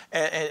business,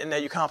 and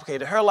then you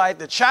complicated her life.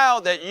 The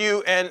child that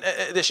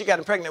that she got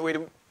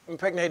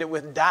impregnated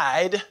with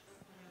died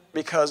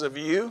because of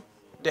you,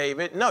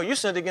 David. No, you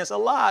sinned against a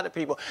lot of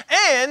people.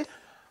 And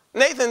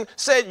Nathan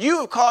said,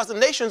 you have caused the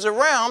nations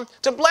around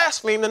to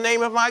blaspheme the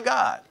name of my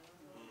God.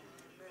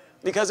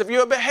 Because of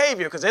your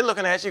behavior, because they're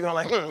looking at you going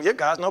like, your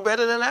God's no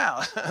better than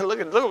ours. look,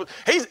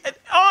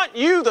 aren't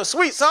you the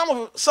sweet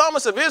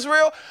psalmist of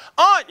Israel?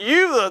 Aren't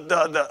you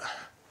the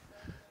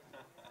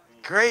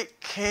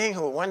great king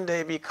who will one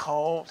day be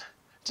called,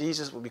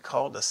 Jesus will be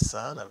called the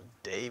son of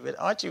David?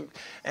 Aren't you?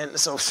 And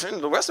so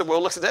the rest of the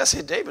world looks at that and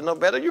says, David no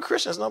better, you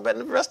Christians no better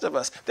than the rest of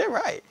us. They're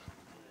right.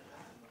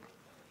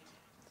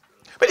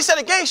 But he said,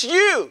 against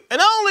you,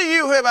 and only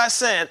you have I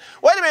sinned.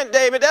 Wait a minute,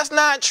 David, that's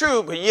not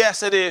true. But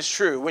yes, it is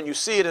true when you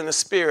see it in the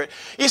Spirit.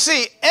 You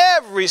see,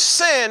 every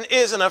sin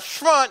is an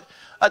affront,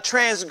 a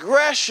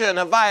transgression,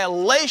 a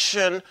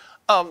violation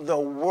of the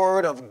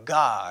Word of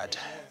God.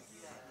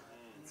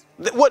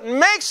 What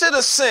makes it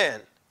a sin,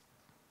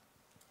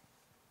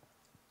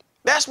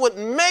 that's what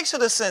makes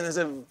it a sin, is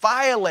it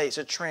violates,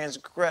 it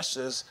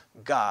transgresses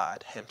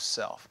God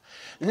himself.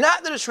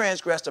 Not that it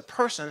transgressed a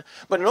person,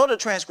 but in order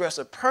to transgress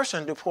a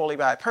person, do poorly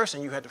by a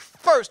person, you had to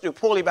first do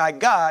poorly by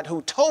God,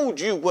 who told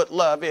you what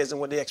love is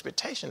and what the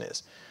expectation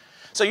is.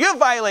 So you're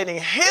violating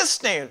his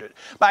standard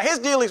by his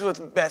dealings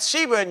with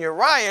Bathsheba and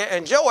Uriah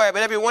and Joab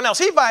and everyone else.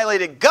 He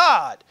violated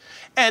God.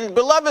 And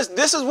beloveds,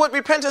 this is what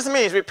repentance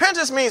means.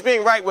 Repentance means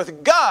being right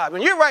with God.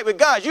 When you're right with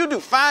God, you do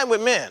fine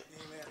with men.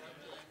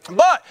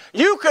 But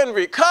you can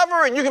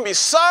recover and you can be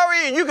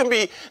sorry and you can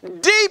be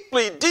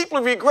deeply,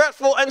 deeply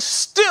regretful and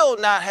still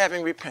not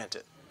having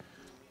repented.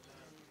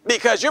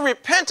 Because your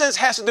repentance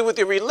has to do with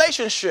your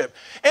relationship.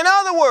 In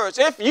other words,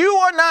 if you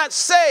are not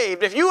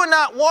saved, if you are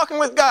not walking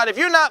with God, if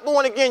you're not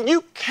born again,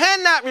 you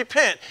cannot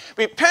repent.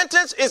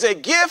 Repentance is a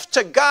gift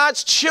to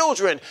God's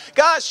children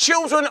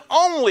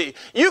only.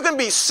 You can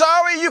be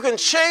sorry, you can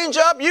change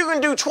up, you can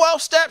do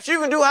 12 steps, you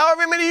can do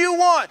however many you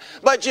want,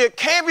 but you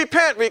can't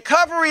repent.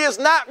 Recovery is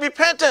not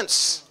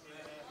repentance.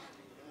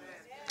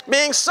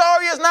 Being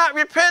sorry is not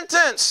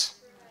repentance.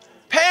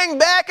 Paying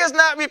back is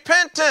not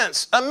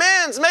repentance.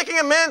 Making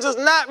amends is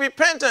not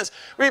repentance.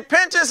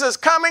 Repentance is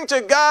coming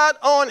to God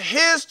on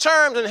his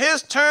terms, and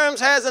his terms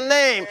has a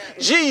name,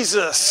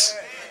 Jesus.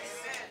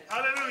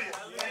 Hallelujah.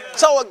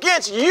 So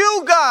against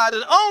you, God,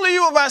 and only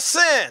you have I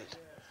sinned.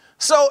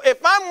 So if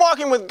I'm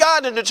walking with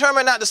God and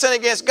determined not to sin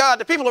against God,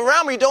 the people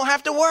around me don't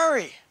have to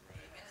worry.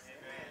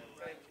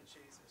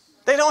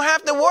 They don't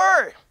have to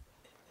worry.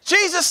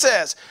 Jesus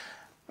says,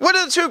 what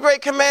are the two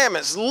great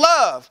commandments?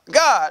 Love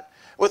God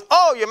with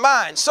all your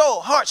mind, soul,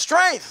 heart,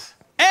 strength,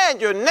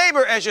 and your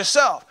neighbor as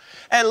yourself.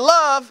 And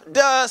love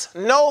does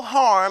no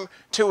harm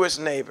to its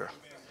neighbor.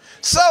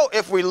 So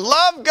if we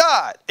love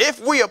God,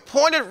 if we are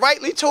pointed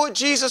rightly toward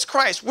Jesus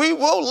Christ, we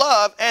will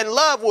love, and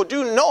love will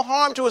do no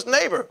harm to its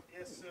neighbor.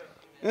 Yes, sir.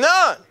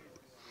 None.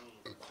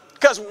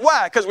 Because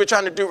why? Because we're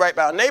trying to do right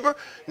by our neighbor?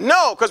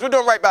 No, because we're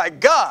doing right by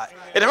God.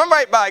 And if I'm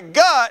right by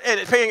God and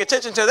paying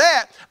attention to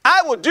that,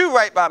 I will do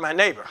right by my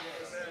neighbor.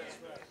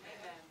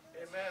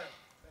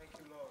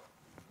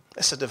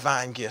 It's a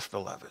divine gift,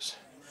 beloveds.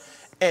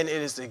 And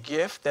it is a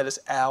gift that is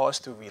ours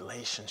through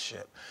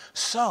relationship.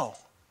 So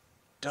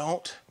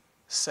don't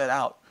set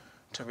out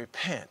to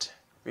repent.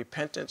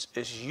 Repentance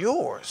is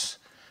yours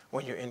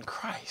when you're in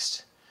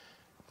Christ.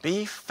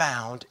 Be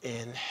found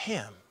in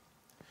him.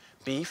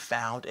 Be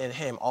found in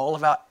him. All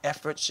of our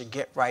efforts to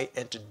get right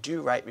and to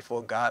do right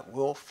before God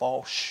will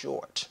fall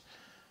short.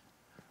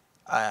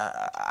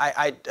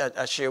 I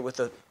shared with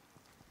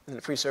in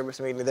the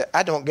pre-service meeting that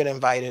I don't get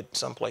invited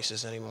some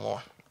places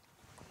anymore.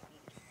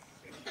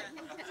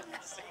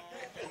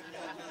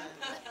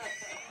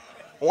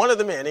 One of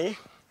the many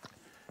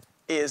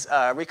is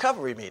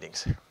recovery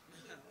meetings.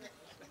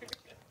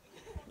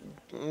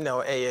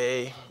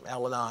 AA,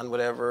 Al-Anon,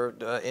 whatever,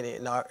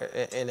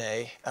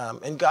 NA.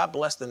 And God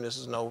bless them.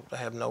 I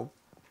have no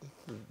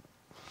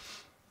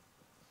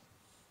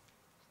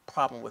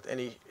problem with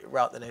any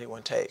route that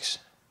anyone takes.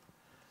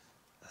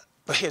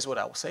 But here's what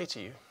I will say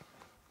to you.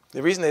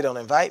 The reason they don't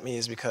invite me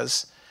is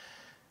because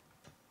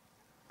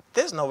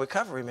there's no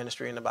recovery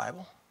ministry in the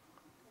Bible.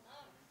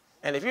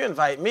 And if you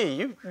invite me,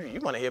 you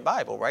want to hear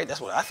Bible, right? That's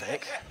what I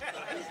think.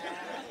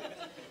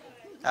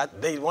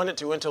 They wanted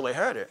to until they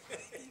heard it.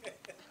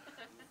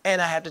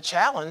 And I had to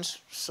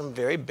challenge some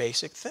very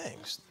basic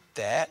things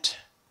that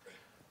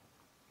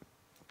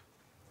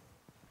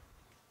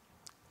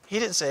he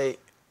didn't say,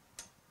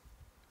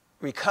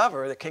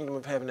 recover, the kingdom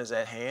of heaven is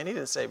at hand. He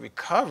didn't say,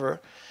 recover,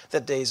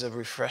 that days of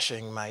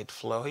refreshing might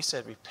flow. He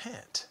said,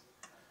 repent.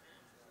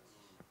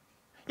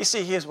 You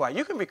see, here's why.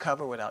 You can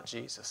recover without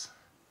Jesus.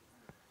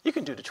 You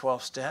can do the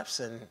 12 steps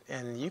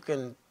and you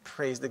can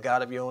praise the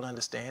God of your own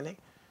understanding.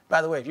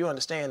 By the way, if you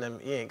understand him,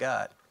 he ain't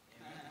God.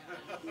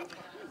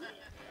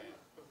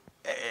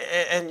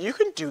 And you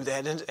can do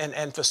that.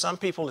 And for some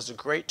people, it's a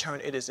great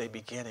turn. It is a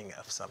beginning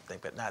of something,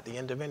 but not the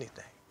end of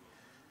anything.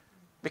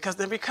 Because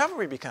then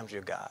recovery becomes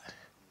your God.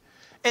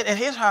 And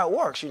here's how it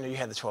works. You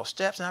had the 12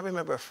 steps. And I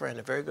remember a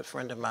very good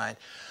friend of mine,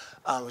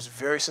 was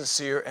very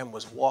sincere and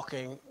was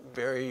walking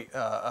very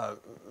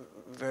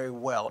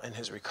well in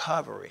his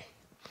recovery.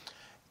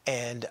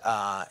 And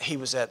he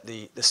was at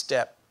the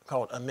step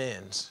called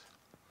amends.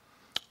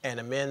 And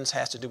amends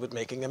has to do with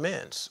making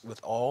amends with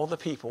all the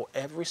people,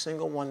 every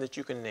single one that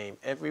you can name,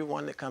 every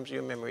one that comes to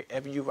your memory,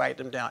 you write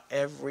them down,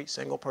 every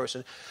single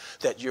person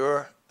that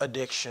your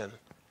addiction,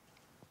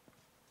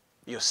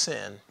 your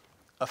sin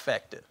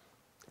affected.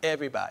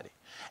 Everybody.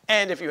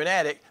 And if you're an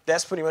addict,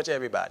 that's pretty much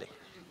everybody.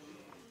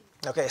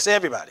 Okay, it's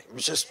everybody.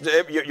 It's just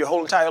your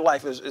whole entire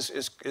life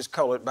is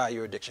colored by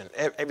your addiction.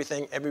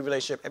 Everything, every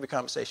relationship, every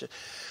conversation.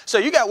 So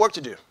you got work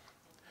to do.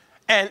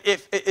 And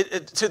if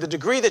to the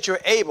degree that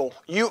you're able,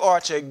 you are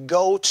to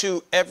go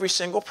to every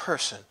single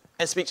person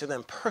and speak to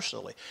them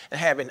personally and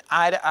have an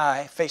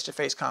eye-to-eye,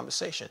 face-to-face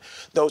conversation.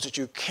 Those that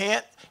you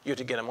can't, you're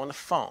to get them on the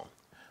phone.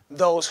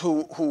 Those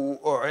who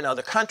are in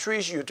other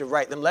countries, you're to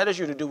write them letters,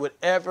 you're to do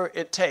whatever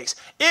it takes.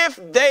 If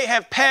they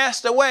have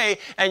passed away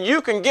and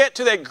you can get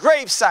to their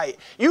gravesite,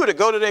 you're to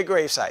go to their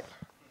gravesite.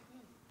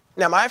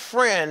 Now, my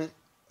friend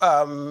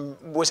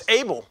was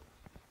able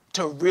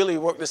to really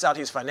work this out.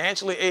 He's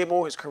financially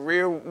able. His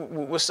career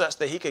was such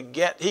that he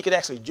could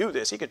actually do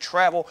this. He could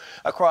travel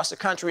across the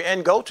country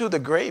and go to the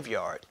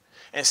graveyard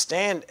and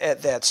stand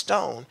at that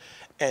stone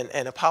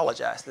and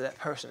apologize to that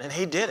person. And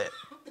he did it.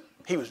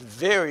 He was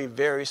very,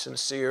 very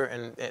sincere,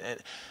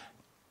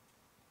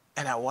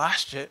 and I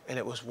watched it, and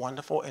it was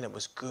wonderful, and it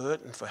was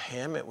good, and for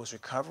him it was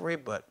recovery.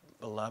 But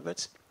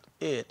beloveds,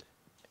 it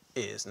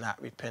is not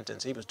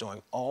repentance. He was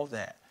doing all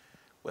that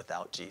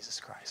without Jesus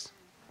Christ,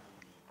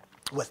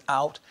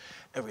 without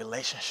a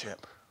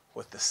relationship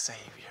with the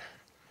Savior.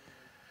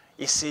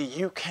 You see,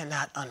 you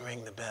cannot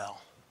unring the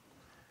bell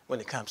when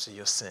it comes to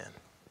your sin.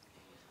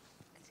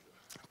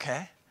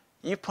 Okay?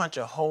 You punch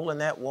a hole in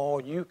that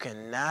wall, you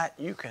cannot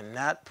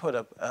put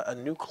a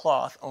new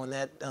cloth on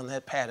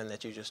that pattern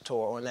that you just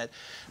tore, on that,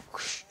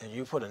 and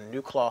you put a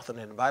new cloth on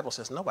it. The Bible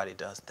says nobody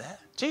does that.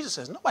 Jesus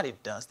says nobody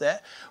does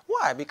that.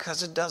 Why?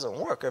 Because it doesn't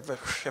work.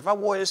 If I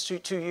wore this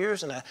 2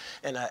 years and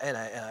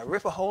I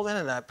rip a hole in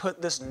it and I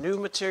put this new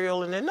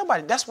material in there,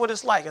 that's what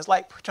it's like. It's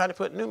like trying to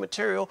put new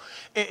material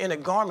in a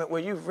garment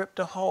where you've ripped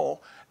a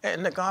hole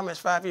and the garment's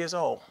 5 years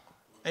old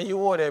and you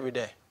wore it every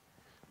day.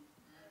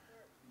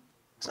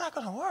 It's not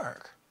going to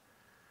work.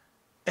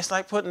 It's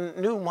like putting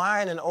new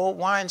wine in old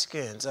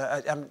wineskins.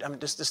 I'm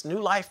just this new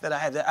life that I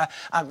have.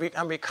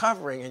 I'm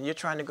recovering, and you're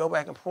trying to go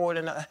back and pour it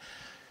in.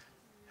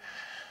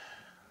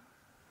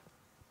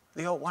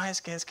 The old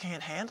wineskins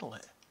can't handle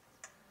it.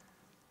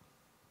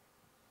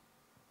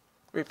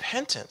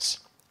 Repentance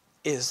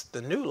is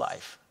the new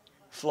life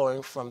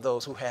flowing from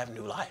those who have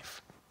new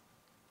life,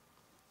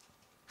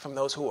 from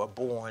those who are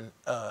born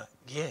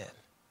again.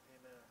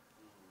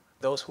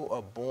 Those who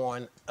are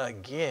born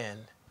again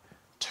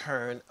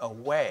turn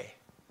away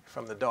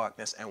from the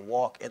darkness and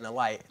walk in the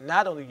light.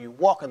 Not only you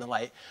walk in the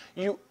light,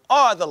 you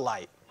are the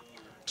light.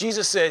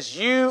 Jesus says,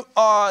 you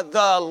are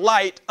the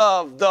light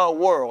of the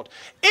world.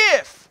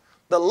 If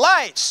the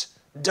lights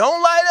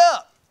don't light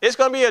up, it's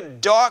going to be a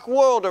dark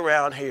world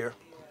around here.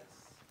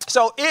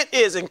 So it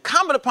is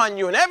incumbent upon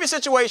you in every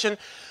situation.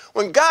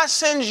 When God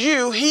sends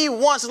you, he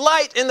wants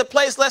light in the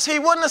place, lest he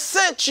wouldn't have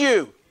sent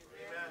you.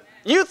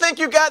 You think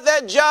you got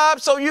that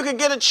job so you can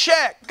get a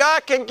check.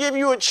 God can give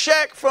you a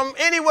check from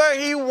anywhere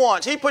he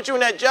wants. He put you in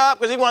that job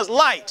because he wants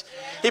light.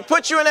 He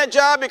put you in that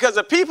job because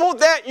the people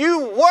that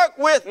you work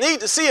with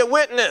need to see a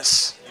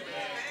witness.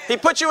 He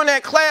put you in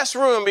that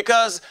classroom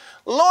because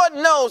Lord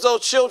knows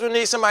those children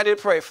need somebody to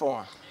pray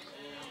for them.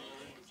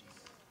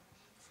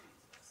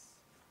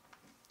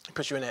 He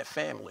put you in that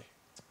family.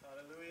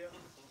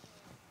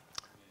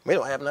 We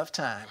don't have enough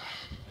time.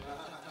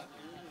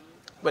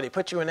 But he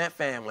put you in that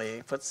family.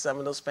 He put some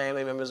of those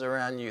family members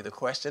around you. The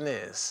question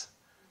is,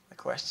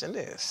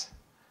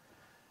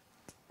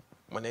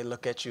 when they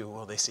look at you,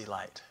 will they see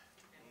light?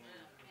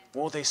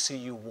 Will they see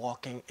you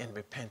walking in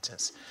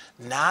repentance?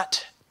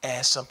 Not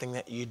as something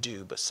that you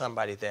do, but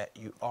somebody that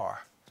you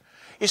are.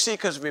 You see,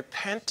 because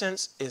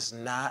repentance is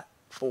not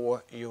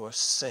for your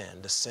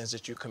sin, the sins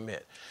that you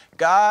commit.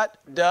 God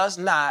does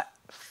not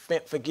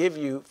forgive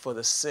you for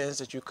the sins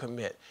that you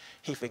commit.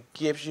 He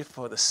forgives you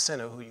for the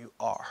sinner who you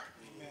are.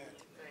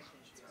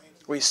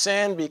 We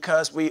sin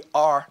because we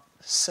are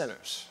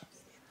sinners.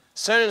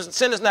 Sin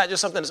is not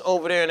just something that's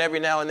over there and every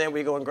now and then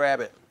we go and grab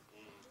it.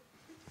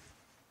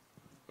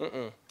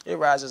 It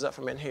rises up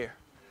from in here.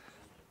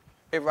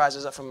 It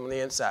rises up from the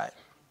inside.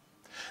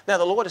 Now,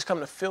 the Lord has come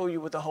to fill you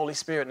with the Holy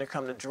Spirit and to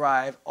come to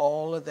drive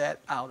all of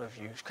that out of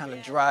you. He's come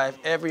to drive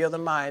every other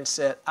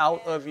mindset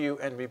out of you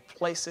and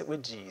replace it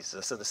with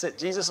Jesus. So to sit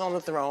Jesus on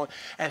the throne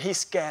and he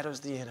scatters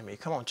the enemy.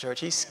 Come on,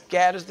 church. He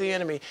scatters the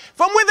enemy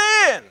from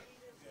within.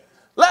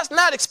 Let's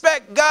not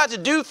expect God to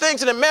do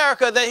things in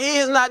America that he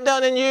has not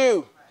done in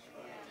you.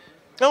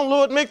 Oh,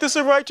 Lord, make this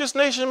a righteous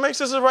nation. Make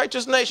this a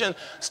righteous nation.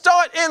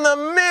 Start in the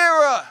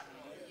mirror.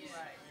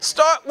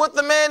 Start with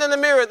the man in the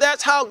mirror.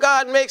 That's how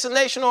God makes a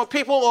nation or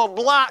people or a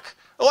block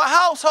or a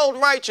household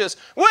righteous,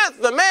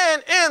 with the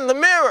man in the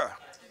mirror.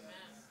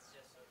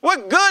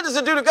 What good does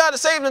it do to God to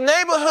save the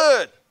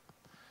neighborhood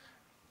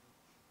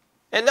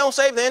and don't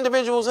save the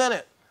individuals in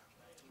it?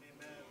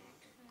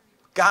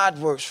 God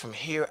works from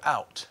here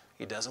out.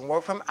 He doesn't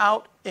work from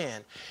out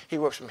in. He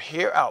works from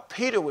here out.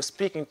 Peter was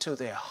speaking to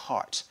their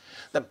hearts.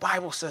 The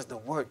Bible says the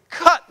word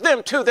cut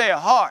them to their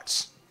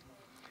hearts.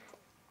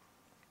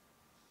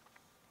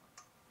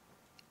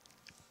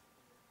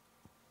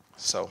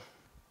 So,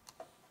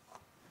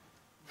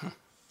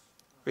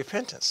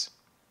 repentance.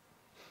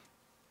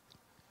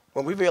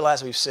 When we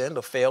realize we've sinned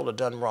or failed or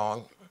done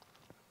wrong,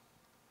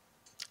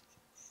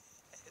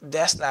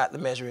 that's not the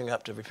measuring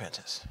up to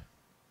repentance.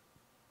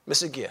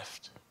 It's a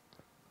gift.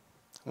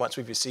 Once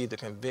we've received the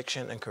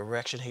conviction and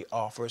correction he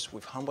offers,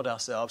 we've humbled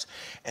ourselves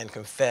and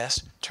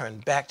confessed,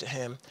 turned back to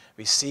him,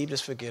 received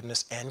his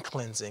forgiveness and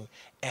cleansing,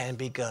 and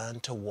begun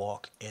to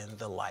walk in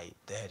the light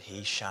that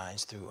he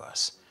shines through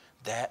us.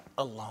 That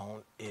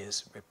alone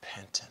is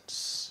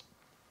repentance.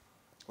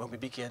 When we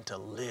begin to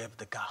live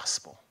the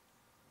gospel.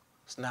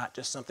 It's not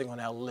just something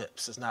on our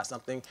lips. It's not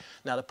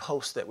a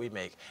post that we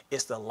make.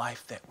 It's the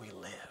life that we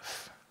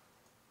live.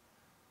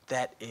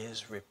 That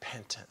is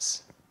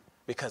repentance.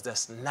 Because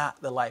that's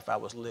not the life I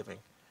was living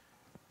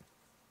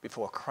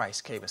before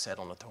Christ came and sat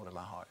on the throne of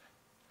my heart.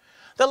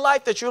 The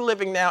life that you're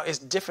living now is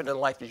different than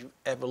the life that you've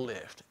ever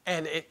lived.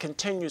 And it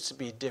continues to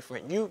be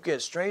different. You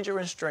get stranger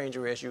and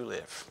stranger as you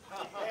live.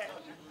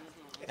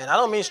 And I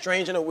don't mean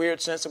strange in a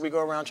weird sense that we go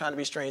around trying to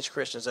be strange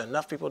Christians. There are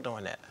enough people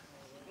doing that.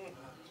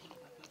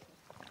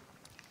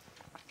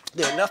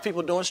 There are enough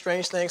people doing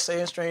strange things,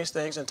 saying strange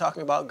things, and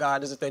talking about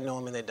God as if they know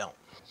him and they don't.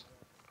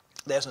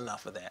 There's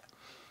enough of that.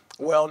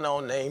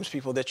 Well-known names,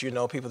 people that you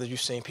know, people that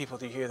you've seen, people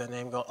that you hear their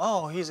name go,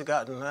 oh, he's a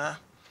God. Nah.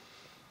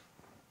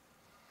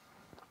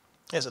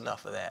 There's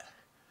enough of that.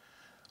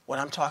 What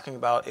I'm talking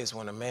about is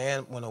when a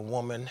man, when a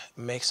woman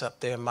makes up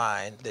their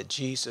mind that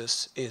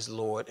Jesus is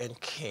Lord and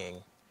King,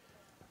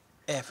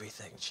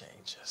 everything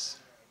changes.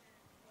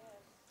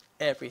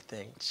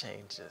 Everything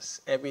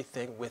changes.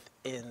 Everything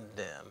within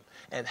them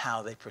and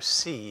how they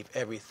perceive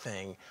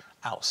everything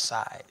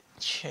outside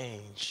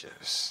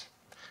changes.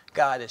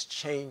 God is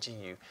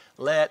changing you.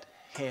 Let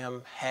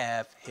him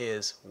have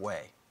his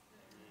way.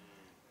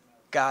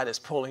 God is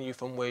pulling you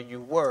from where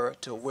you were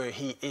to where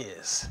he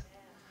is.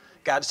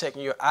 God is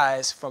taking your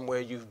eyes from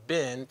where you've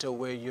been to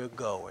where you're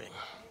going.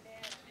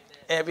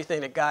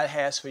 Everything that God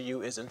has for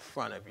you is in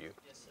front of you.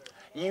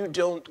 You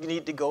don't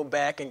need to go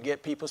back and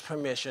get people's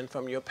permission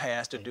from your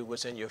past to do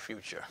what's in your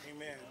future.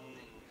 Amen.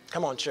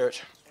 Come on,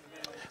 church.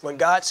 When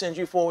God sends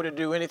you forward to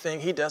do anything,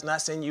 he does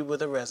not send you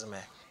with a resume.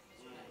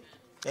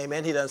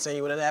 Amen. He doesn't send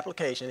you with an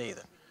application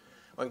either.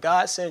 When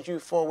God sends you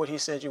forward, he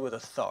sends you with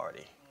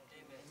authority.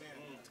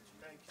 Amen.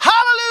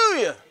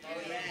 Hallelujah.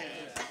 Amen.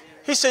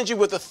 He sends you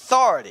with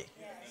authority.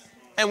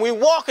 And we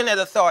walk in that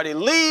authority.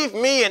 Leave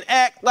me and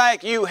act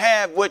like you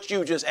have what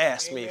you just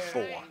asked me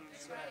for.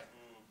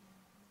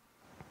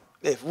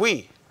 If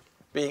we,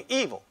 being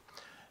evil,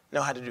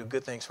 know how to do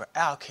good things for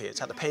our kids,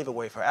 how to pave a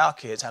way for our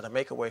kids, how to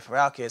make a way for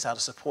our kids, how to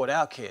support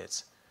our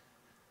kids,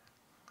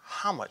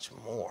 how much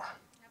more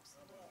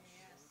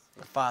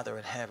the Father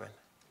in heaven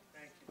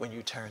when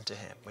you turn to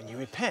him, when you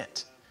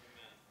repent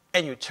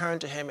and you turn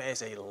to him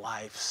as a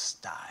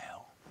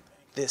lifestyle.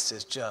 This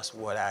is just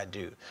what I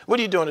do. What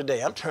are you doing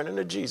today? I'm turning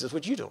to Jesus.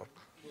 What are you doing?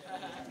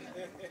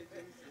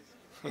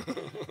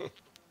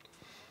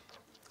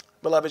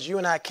 Beloveds, you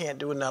and I can't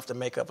do enough to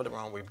make up for the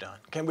wrong we've done.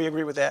 Can we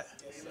agree with that?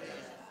 Yes,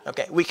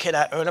 okay, we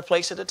cannot earn a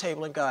place at the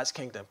table in God's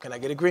kingdom. Can I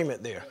get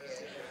agreement there?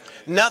 Yes.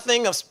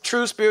 Nothing of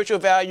true spiritual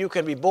value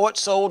can be bought,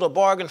 sold, or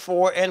bargained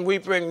for, and we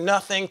bring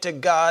nothing to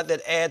God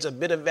that adds a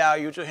bit of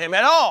value to him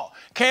at all.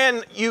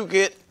 Can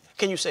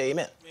you say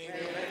amen? Amen.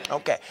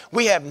 Okay.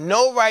 We have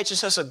no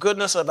righteousness or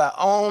goodness of our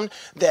own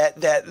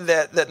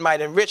that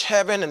might enrich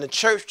heaven, and the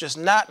church does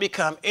not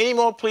become any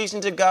more pleasing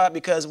to God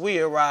because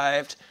we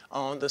arrived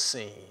on the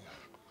scene.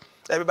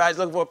 Everybody's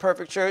looking for a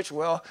perfect church.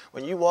 Well,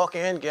 when you walk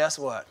in, guess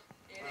what?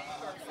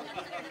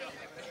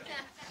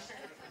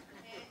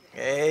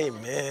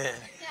 Amen.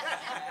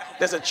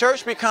 Does a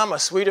church become a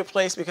sweeter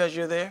place because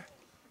you're there?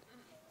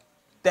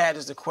 That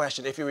is the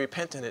question. If you're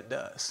repentant, it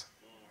does.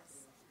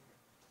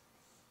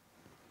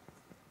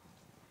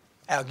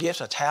 Our gifts,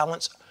 our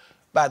talents,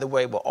 by the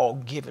way, were all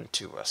given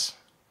to us.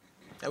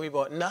 And we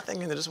brought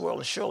nothing into this world,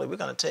 and surely we're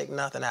going to take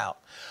nothing out.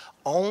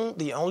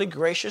 The only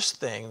gracious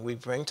thing we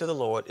bring to the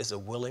Lord is a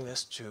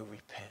willingness to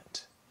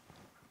repent.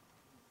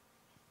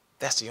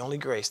 That's the only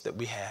grace that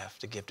we have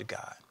to give to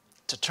God.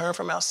 To turn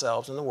from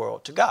ourselves and the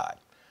world to God.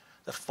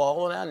 To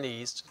fall on our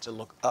knees, to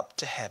look up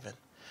to heaven.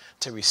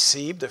 To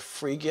receive the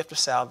free gift of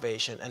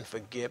salvation and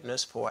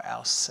forgiveness for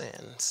our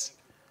sins.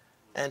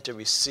 And to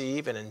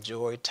receive and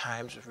enjoy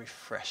times of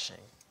refreshing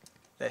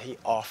that he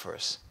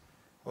offers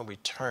when we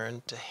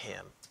turn to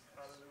him.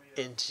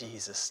 In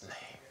Jesus'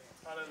 name.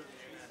 Hallelujah.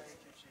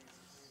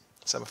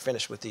 So I'm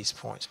finished with these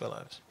points,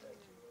 beloveds.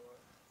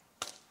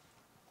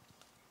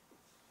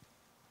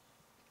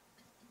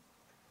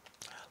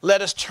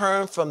 Let us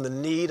turn from the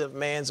need of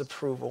man's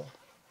approval.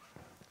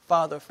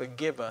 Father,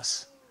 forgive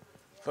us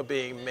for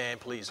being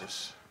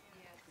man-pleasers.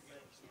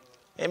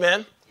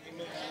 Amen?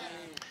 Amen.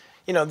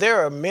 You know,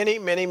 there are many,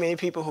 many, many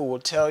people who will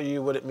tell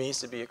you what it means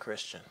to be a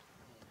Christian.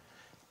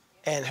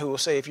 And who will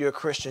say, if you're a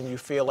Christian, you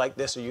feel like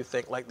this, or you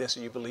think like this,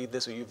 or you believe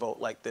this, or you vote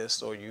like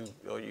this, or you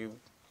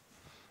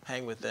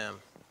hang with them.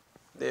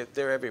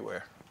 They're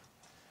everywhere.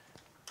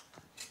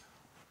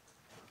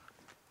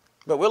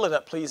 But we'll end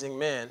up pleasing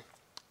men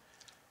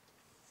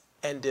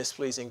and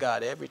displeasing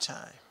God every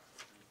time.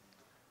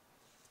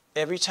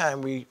 Every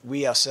time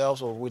we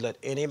ourselves, or we let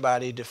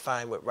anybody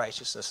define what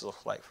righteousness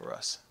looks like for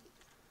us.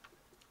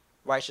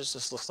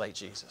 Righteousness looks like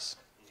Jesus.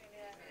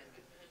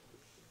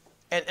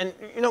 And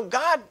you know,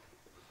 God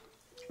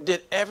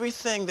did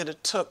everything that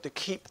it took to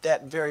keep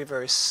that very,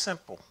 very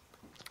simple.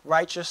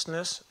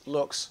 Righteousness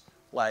looks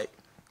like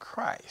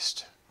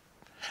Christ.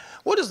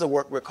 What is the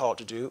work we're called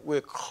to do?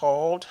 We're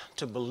called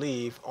to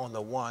believe on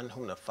the one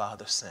whom the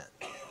Father sent.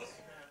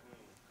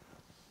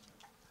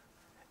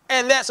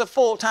 And that's a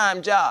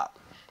full-time job.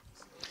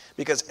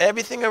 Because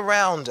everything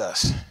around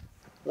us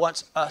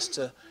wants us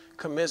to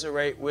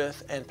commiserate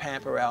with and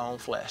pamper our own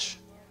flesh.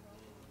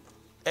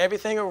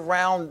 Everything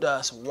around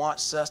us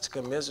wants us to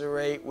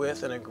commiserate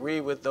with and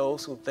agree with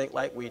those who think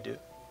like we do,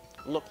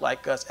 look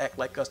like us, act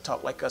like us,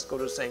 talk like us, go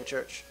to the same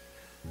church.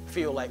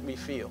 feel like we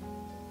feel.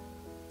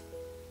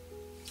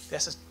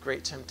 That's a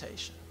great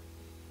temptation.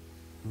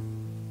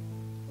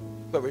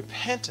 But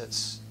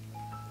repentance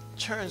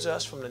turns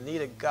us from the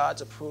need of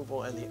God's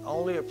approval, and the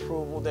only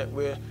approval that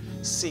we're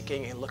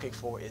seeking and looking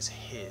for is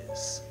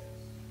His.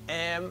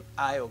 Am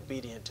I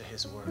obedient to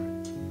His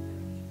word?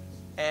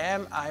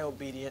 Am I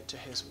obedient to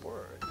His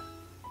word?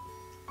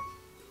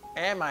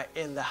 Am I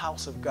in the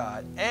house of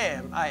God?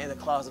 Am I in the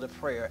closet of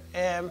prayer?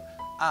 Am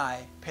I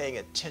paying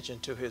attention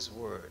to His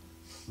word?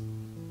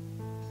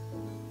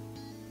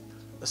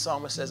 The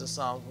psalmist says in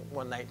Psalm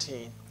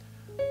 119,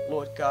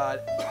 Lord God,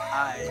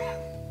 I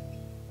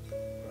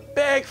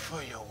beg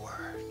for your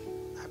word.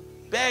 I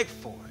beg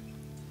for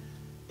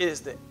it. It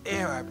is the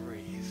air I breathe.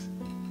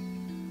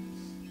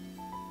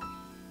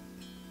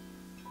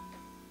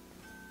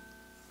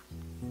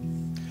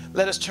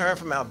 Let us turn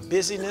from our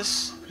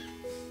busyness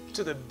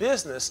to the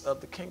business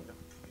of the kingdom.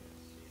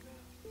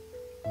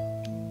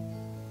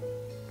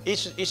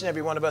 Each and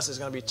every one of us is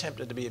going to be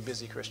tempted to be a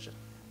busy Christian.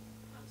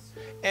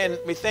 And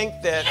we think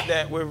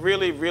that we're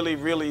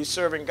really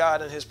serving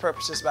God and His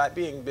purposes by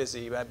being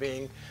busy, by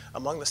being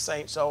among the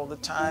saints all the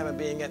time, and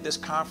being at this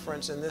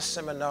conference and this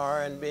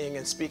seminar, and being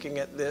and speaking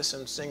at this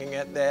and singing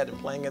at that and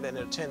playing at that and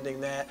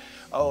attending that.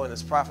 Oh, and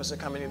the prophets are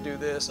coming to do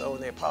this. Oh,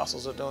 and the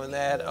apostles are doing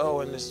that. Oh,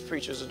 and the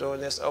preachers are doing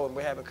this. Oh, and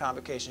we're having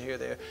convocation here,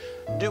 there.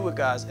 Do what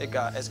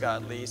as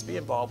God leads. Be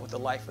involved with the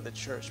life of the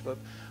church.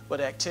 But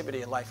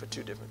activity and life are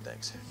two different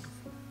things.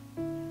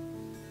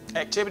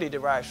 Activity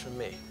derives from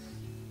me.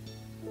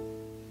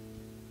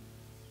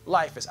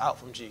 Life is out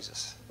from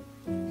Jesus.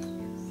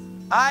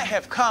 I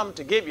have come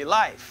to give you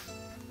life,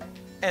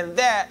 and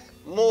that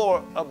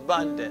more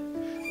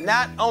abundant.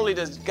 Not only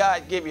does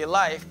God give you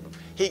life,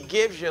 He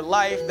gives you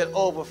life that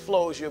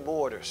overflows your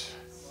borders.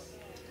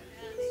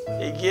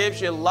 He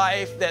gives you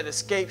life that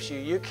escapes you.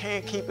 You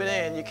can't keep it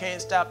in. You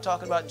can't stop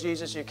talking about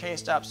Jesus. You can't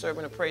stop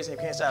serving and praising. You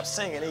can't stop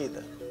singing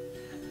either.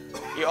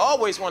 You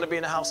always want to be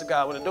in the house of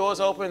God. When the door's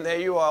open, there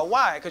you are.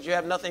 Why? Because you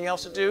have nothing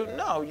else to do?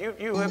 No,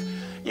 you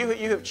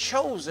have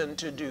chosen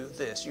to do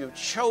this. You've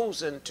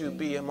chosen to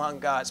be among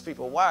God's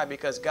people. Why?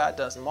 Because God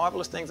does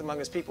marvelous things among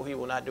His people He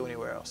will not do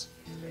anywhere else.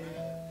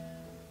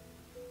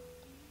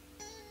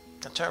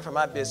 I turn from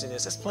my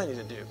busyness. There's plenty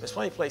to do. There's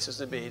plenty of places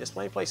to be. There's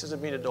plenty of places for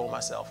me to adore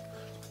myself.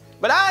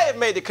 But I have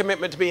made the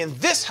commitment to be in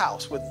this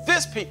house with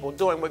this people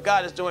doing what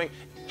God is doing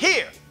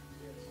here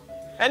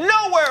and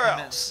nowhere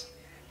else.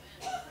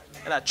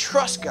 And I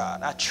trust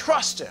God. I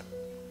trust Him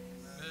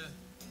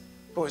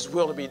for His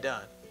will to be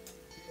done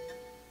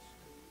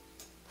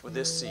for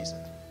this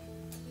season,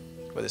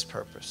 for this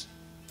purpose.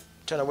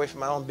 Turn away from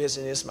my own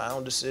busyness, my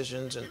own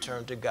decisions, and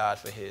turn to God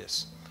for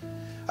His.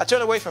 I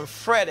turn away from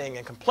fretting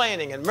and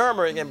complaining and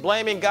murmuring and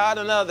blaming God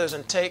and others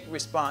and take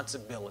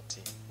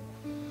responsibility.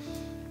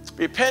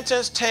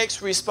 Repentance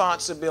takes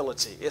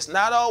responsibility. It's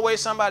not always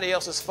somebody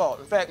else's fault.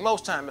 In fact,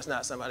 most times it's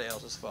not somebody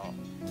else's fault.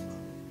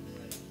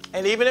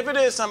 And even if it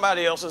is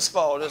somebody else's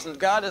fault,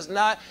 God is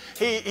not,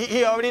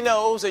 He already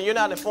knows, and you're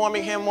not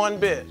informing Him one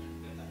bit.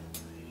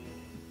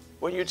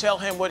 When you tell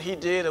Him what He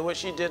did or what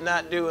she did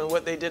not do and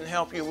what they didn't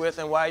help you with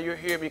and why you're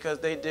here because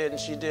they did and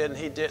she did and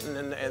he didn't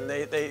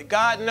and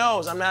God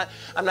knows. I'm not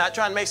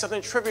trying to make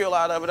something trivial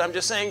out of it. I'm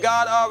just saying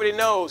God already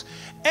knows.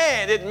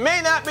 And it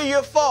may not be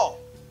your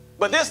fault,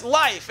 but this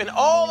life and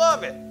all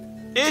of it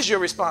is your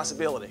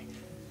responsibility.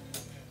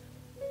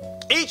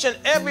 Each and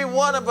every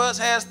one of us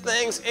has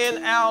things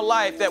in our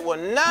life that were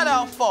not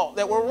our fault,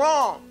 that were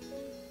wrong,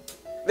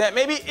 that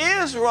maybe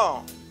is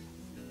wrong.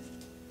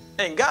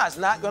 And God's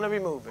not going to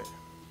remove it.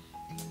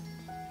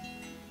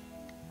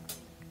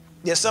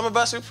 There's some of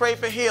us who pray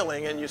for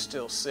healing and you're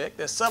still sick.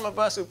 There's some of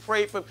us who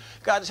pray for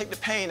God to take the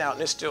pain out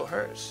and it still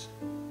hurts.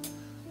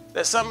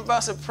 There's some of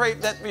us who pray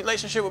that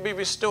relationship will be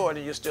restored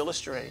and you're still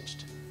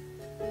estranged.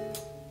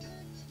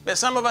 There's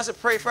some of us who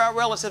pray for our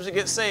relatives to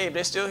get saved.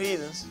 They're still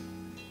heathens.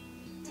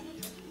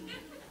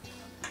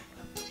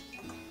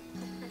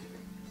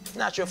 It's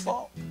not your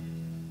fault.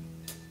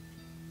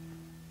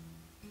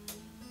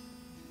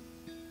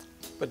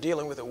 But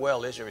dealing with it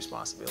well is your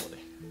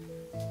responsibility.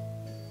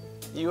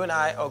 You and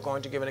I are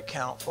going to give an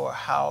account for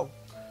how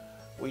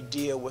we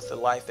deal with the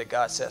life that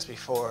God sets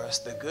before us,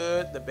 the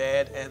good, the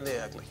bad, and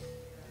the ugly.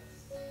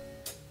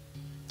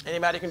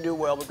 Anybody can do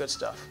well with good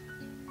stuff.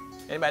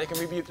 Anybody can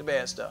rebuke the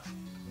bad stuff.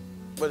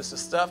 But it's the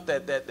stuff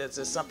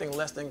that's something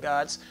less than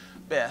God's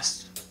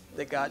best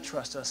that God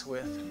trusts us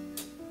with.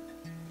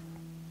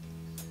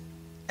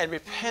 And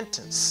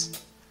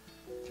repentance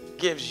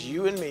gives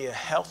you and me a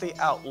healthy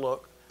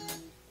outlook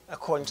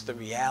according to the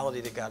reality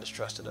that God has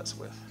trusted us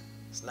with.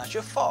 It's not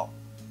your fault.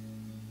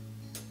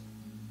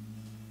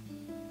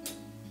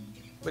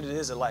 But it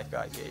is a life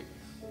God gave you.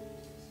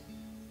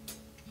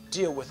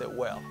 Deal with it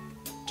well.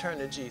 Turn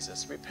to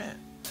Jesus. Repent.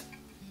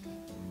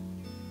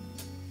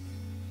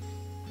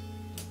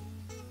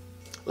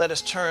 Let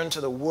us turn to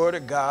the Word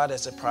of God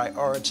as a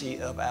priority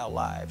of our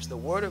lives. The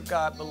Word of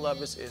God,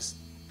 beloveds, is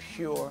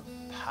pure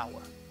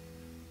power.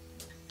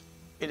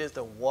 It is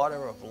the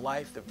water of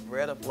life, the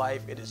bread of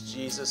life. It is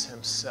Jesus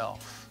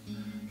himself.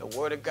 The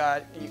Word of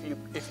God,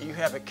 if you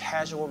have a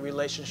casual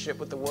relationship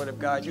with the Word of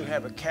God, you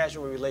have a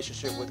casual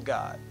relationship with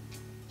God.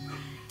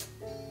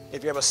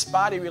 If you have a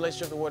spotty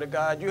relationship with the Word of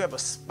God, you have a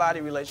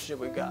spotty relationship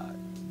with God.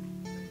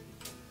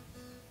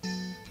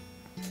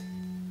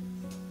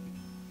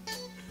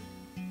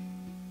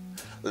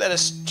 Let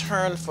us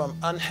turn from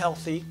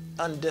unhealthy,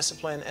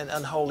 undisciplined, and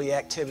unholy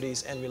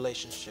activities and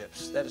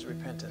relationships. That is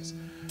repentance.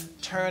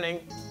 Turning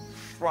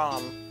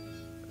from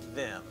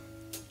them.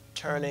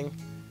 Turning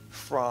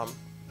from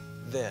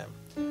them.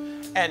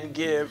 And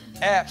give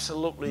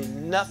absolutely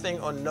nothing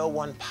or no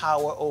one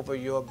power over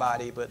your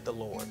body but the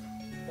Lord.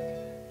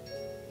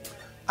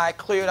 I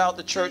cleared out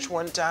the church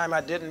one time.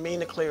 I didn't mean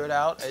to clear it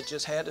out. I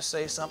just had to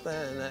say something,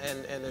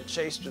 and it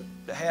chased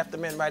half the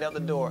men right out the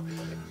door.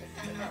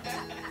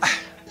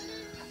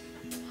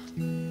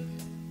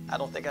 I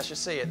don't think I should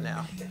say it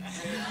now.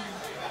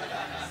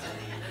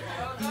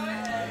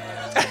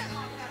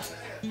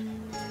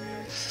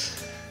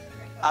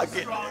 I'll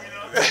get.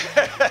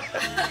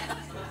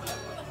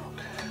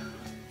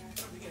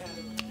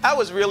 I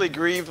was really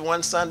grieved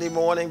one Sunday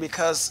morning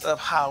because of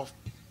how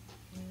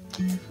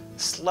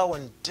slow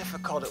and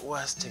difficult it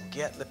was to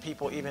get the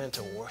people even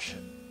into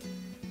worship.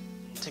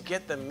 To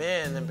get the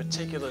men in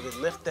particular to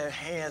lift their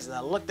hands. And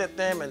I looked at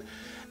them, and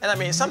I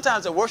mean,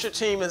 sometimes the worship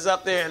team is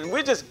up there and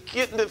we're just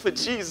getting it for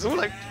Jesus. We're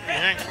like,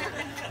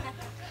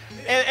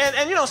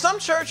 and you know, some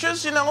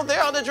churches, you know, they're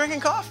out there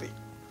drinking coffee.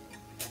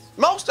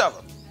 Most of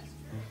them,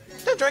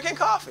 they're drinking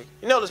coffee.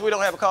 You notice we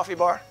don't have a coffee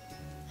bar?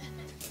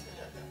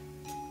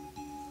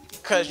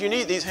 Because you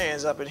need these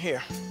hands up in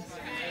here.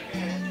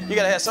 You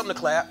got to have something to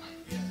clap.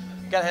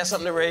 You got to have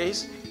something to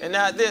raise. And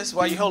not this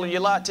while you're holding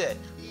your latte.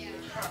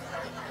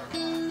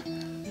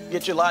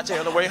 Get your latte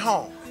on the way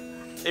home.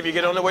 If you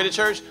get on the way to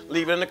church,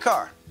 leave it in the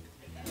car.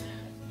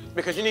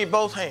 Because you need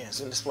both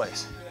hands in this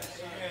place.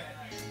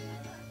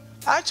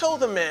 I told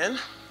the men,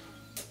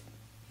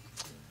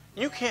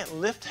 you can't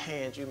lift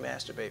hands you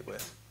masturbate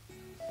with.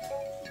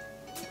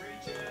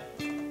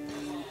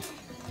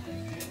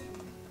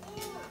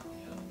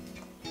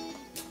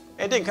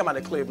 It didn't come out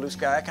of clear blue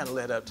sky. I kind of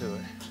led up to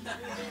it.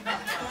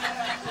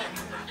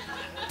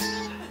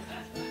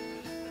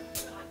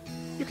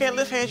 You can't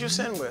lift hands you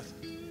sin with.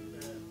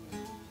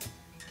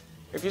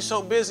 If you're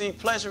so busy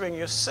pleasuring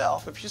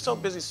yourself, if you're so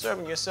busy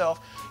serving yourself,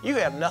 you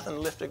have nothing to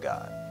lift to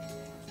God.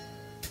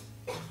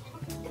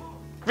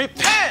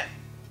 Repent!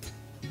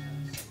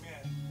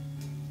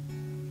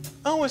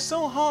 Oh, it's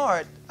so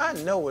hard. I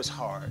know it's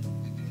hard.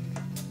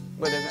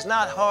 But if it's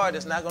not hard,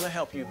 it's not going to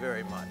help you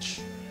very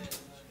much.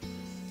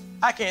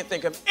 I can't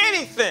think of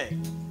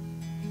anything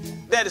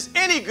that is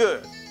any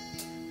good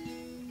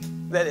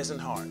that isn't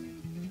hard.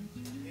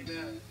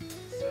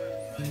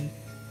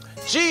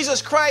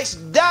 Jesus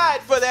Christ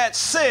died for that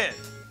sin.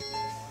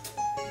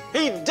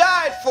 He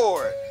died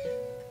for it.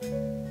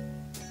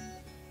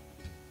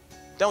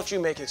 Don't you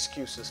make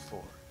excuses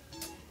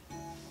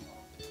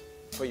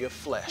for your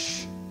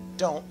flesh.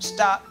 Don't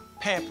stop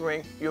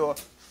pampering your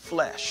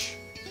flesh.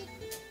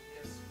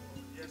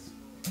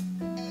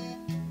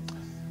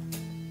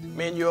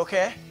 Men, you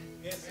okay?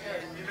 Yes, sir.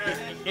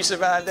 You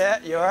survived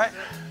that? You all right?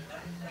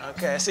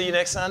 Okay, see you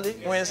next Sunday,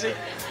 Wednesday?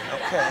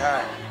 Okay,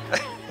 all right.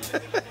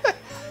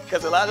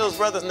 Because a lot of those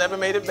brothers never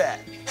made it back.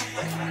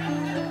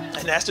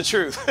 And that's the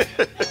truth.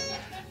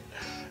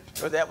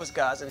 But that was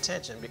God's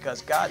intention,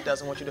 because God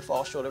doesn't want you to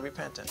fall short of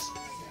repentance.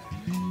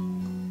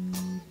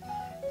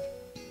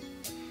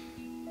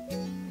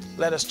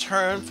 Let us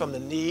turn from the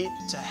need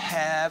to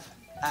have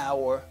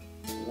our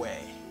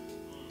way.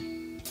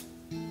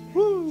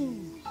 Woo!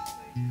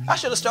 I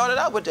should have started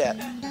out with that.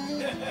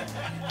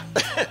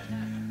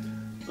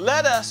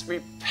 Let us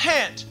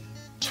repent,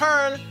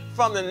 turn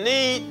from the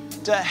need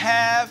to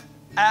have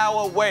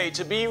our way,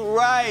 to be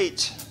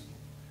right,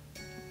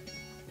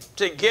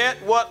 to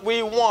get what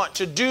we want,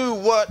 to do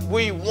what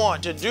we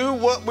want, to do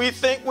what we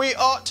think we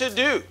ought to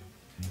do,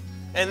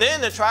 and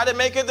then to try to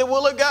make it the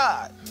will of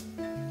God.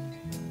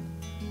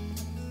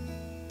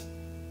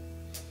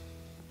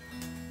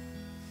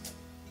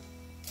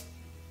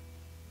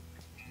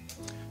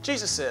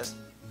 Jesus says,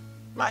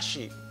 my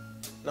sheep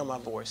know my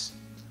voice.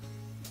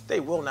 They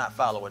will not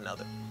follow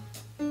another.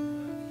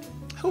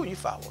 Who are you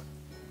following?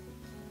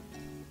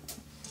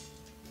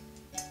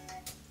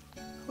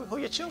 Who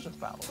your children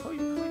follow?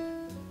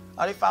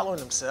 Are they following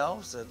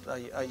themselves?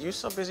 Are you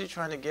so busy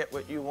trying to get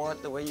what you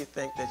want the way you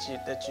think that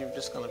you're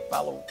just going to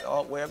follow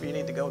wherever you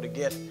need to go to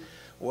get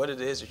what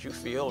it is that you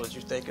feel, that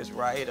you think is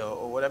right,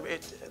 or whatever?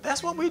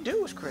 That's what we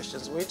do as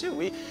Christians.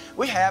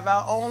 We have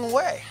our own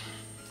way.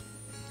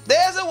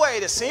 There's a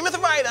way that seemeth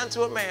right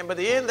unto a man, but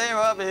the end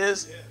thereof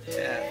is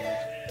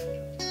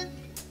death.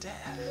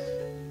 Death.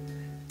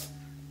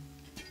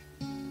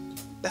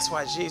 That's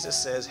why Jesus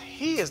says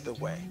he is the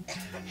way,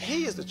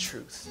 he is the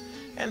truth,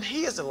 and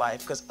he is the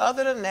life, because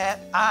other than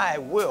that, I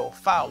will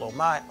follow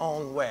my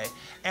own way.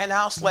 And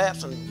I'll slap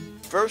some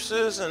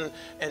verses and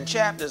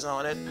chapters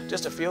on it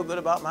just to feel good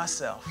about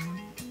myself.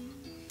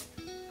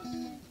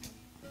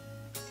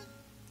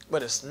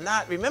 But it's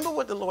not. Remember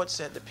what the Lord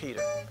said to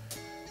Peter.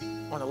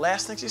 One of the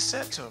last things he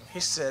said to him, he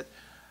said,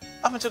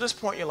 up until this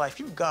point in your life,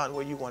 you've gone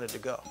where you wanted to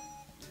go.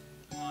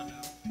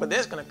 But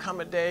there's going to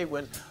come a day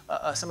when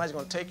somebody's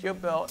going to take your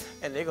belt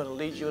and they're going to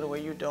lead you in a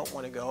way you don't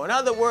want to go. In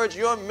other words,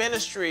 your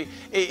ministry,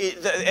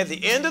 at the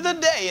end of the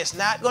day, it's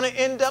not going to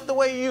end up the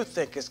way you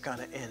think it's going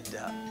to end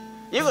up.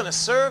 You're going to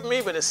serve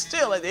me, but it's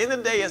still, at the end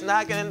of the day, it's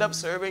not going to end up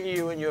serving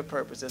you and your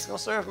purpose. It's going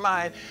to serve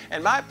mine,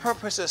 and my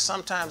purposes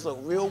sometimes look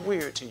real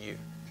weird to you.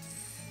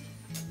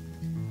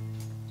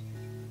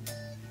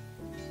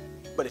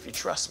 But if you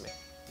trust me,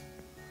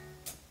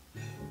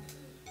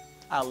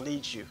 I'll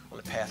lead you on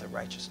the path of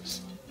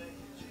righteousness.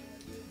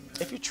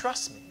 If you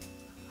trust me,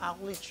 I'll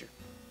lead you.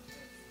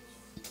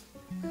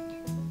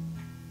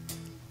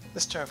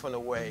 Let's turn from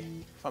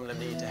the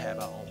need to have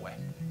our own way.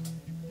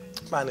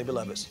 Finally,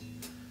 beloveds,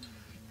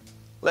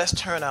 let's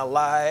turn our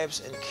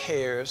lives and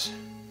cares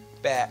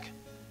back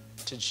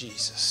to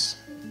Jesus.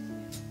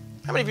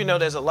 How many of you know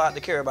there's a lot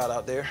to care about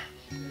out there?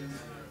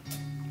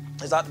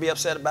 There's a lot to be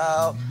upset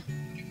about,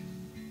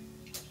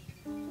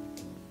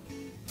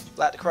 a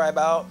lot to cry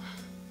about,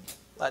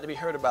 a lot to be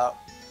hurt about,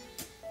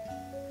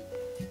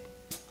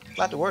 a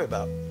lot to worry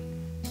about.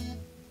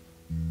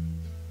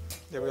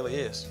 There really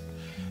is.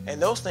 And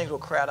those things will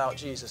crowd out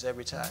Jesus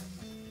every time.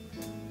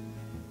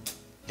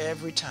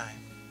 Every time.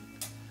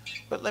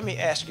 But let me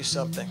ask you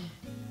something.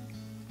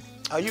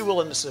 Are you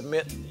willing to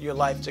submit your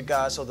life to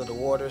God so that the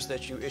waters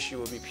that you issue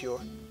will be pure?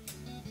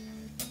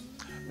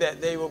 That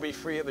they will be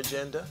free of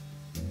agenda?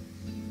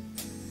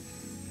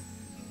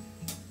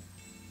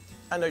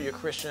 I know you're a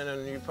Christian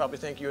and you probably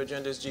think your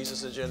agenda is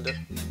Jesus' agenda.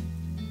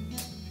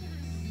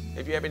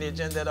 If you have any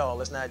agenda at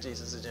all, it's not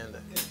Jesus'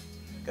 agenda,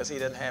 because he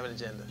doesn't have an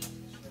agenda.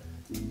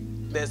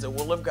 There's the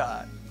will of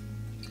God.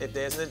 If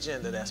there's an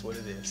agenda, that's what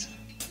it is.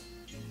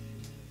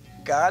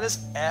 God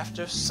is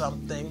after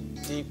something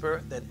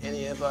deeper than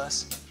any of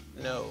us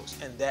knows,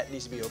 and that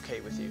needs to be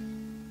okay with you.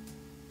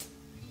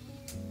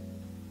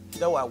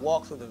 Though I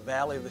walk through the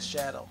valley of the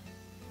shadow,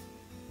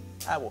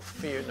 I will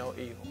fear no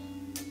evil.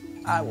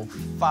 I will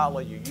follow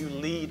you. You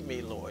lead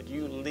me, Lord.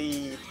 You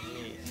lead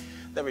me.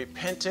 The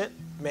repentant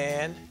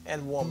man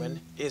and woman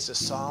is a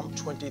Psalm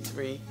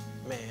 23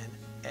 man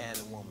and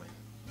woman.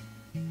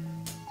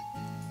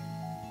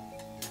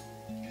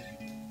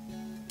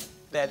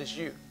 That is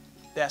you.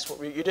 That's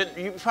what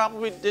you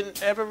probably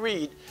didn't ever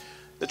read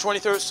the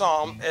 23rd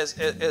Psalm as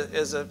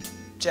a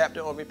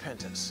chapter on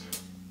repentance.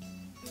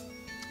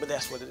 But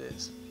that's what it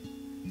is.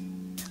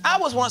 I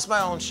was once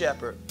my own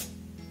shepherd,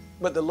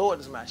 but the Lord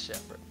is my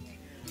shepherd.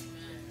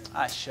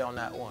 I shall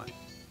not want.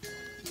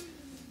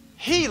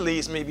 He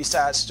leads me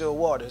beside still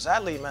waters. I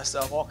lead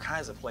myself all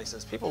kinds of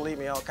places. People lead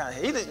me all kinds.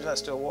 He leads me beside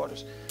still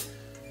waters.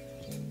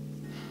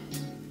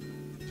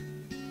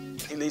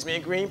 He leads me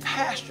in green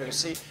pastures.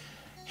 See,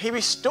 he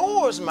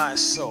restores my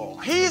soul.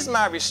 He's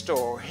my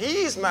restorer.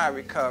 He's my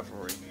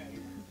recovery.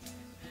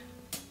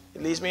 He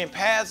leads me in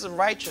paths of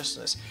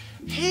righteousness.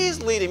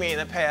 He's leading me in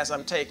the paths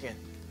I'm taking.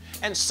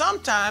 And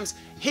sometimes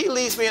he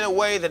leads me in a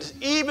way that is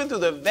even through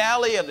the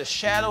valley of the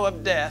shadow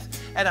of death,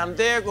 and I'm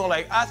there going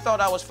like, I thought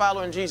I was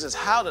following Jesus.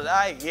 How did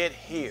I get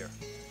here?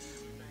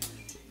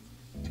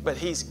 But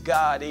he's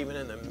God even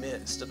in the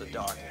midst of the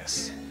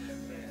darkness.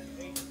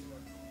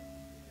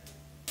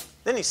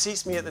 Then he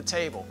seats me at the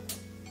table.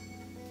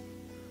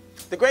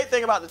 The great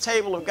thing about the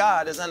table of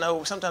God is, I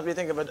know sometimes we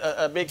think of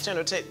a big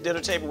dinner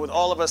table with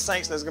all of us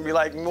saints, and there's going to be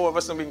like more of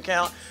us than we can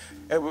count.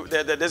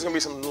 That there's going to be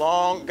some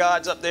long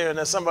gods up there, and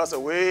then some of us are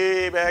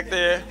way back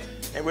there,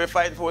 and we're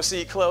fighting for a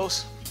seat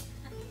close.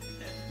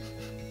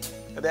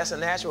 But that's a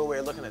natural way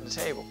of looking at the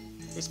table.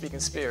 He's speaking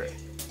spirit.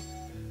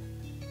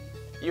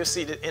 You're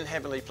seated in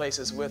heavenly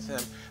places with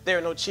him. There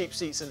are no cheap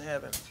seats in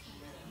heaven.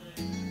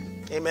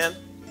 Amen.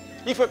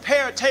 You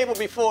prepare a table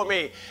before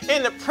me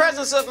in the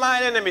presence of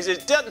mine enemies.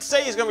 It doesn't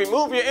say he's going to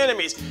remove your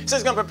enemies. It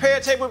says he's going to prepare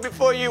a table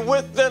before you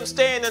with them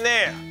standing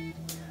there.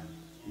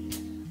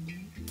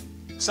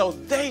 So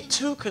they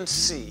too can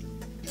see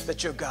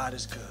that your God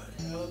is good.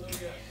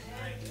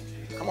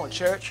 Come on,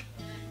 church.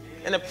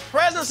 In the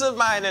presence of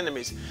mine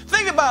enemies.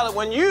 Think about it.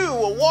 When you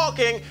were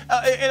walking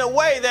in a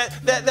way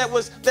that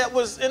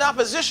was in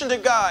opposition to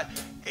God,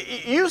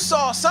 you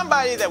saw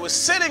somebody that was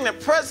sitting in the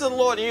presence of the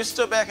Lord, and you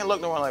stood back and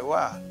looked around like,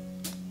 wow.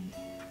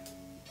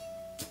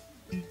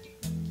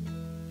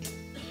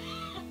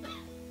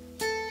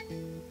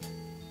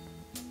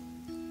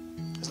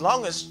 As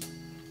long as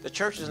the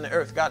church is in the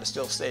earth, God is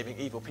still saving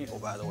evil people,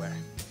 by the way.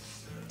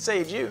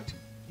 Saved you.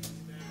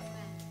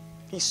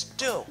 He's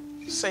still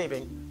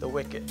saving the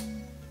wicked.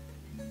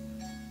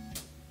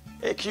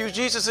 He accused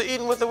Jesus of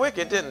eating with the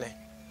wicked, didn't he?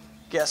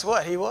 Guess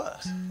what? He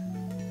was.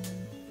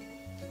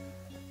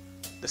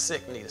 The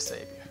sick need a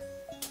Savior.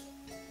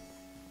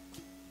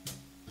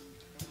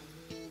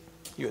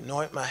 You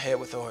anoint my head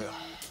with oil.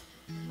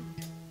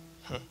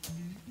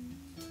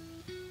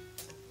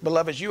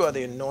 Beloved, you are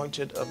the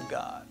anointed of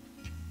God.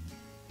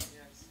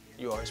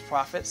 You are his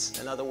prophets.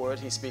 In other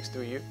words, he speaks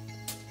through you.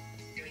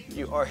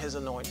 You are his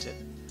anointed.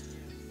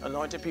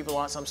 Anointed people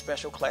aren't some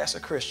special class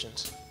of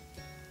Christians.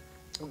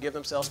 who give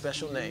themselves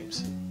special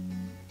names.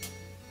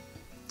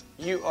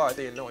 You are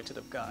the anointed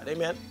of God.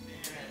 Amen.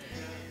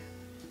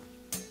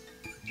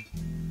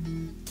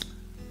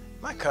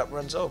 My cup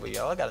runs over,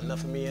 y'all. I got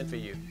enough of me and for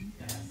you.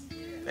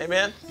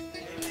 Amen.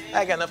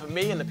 I got enough of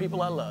me and the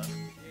people I love.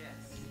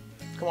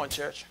 Come on,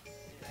 church.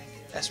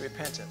 That's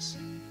repentance.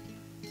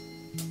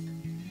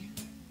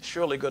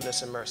 Surely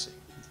goodness and mercy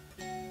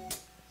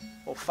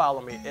will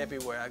follow me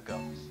everywhere I go.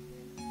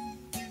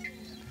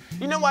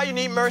 You know why you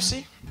need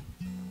mercy?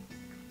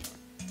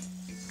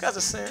 Because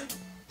of sin.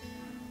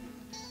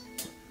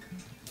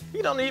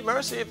 You don't need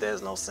mercy if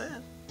there's no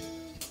sin.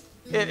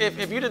 If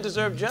you didn't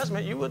deserve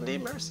judgment, you wouldn't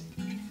need mercy.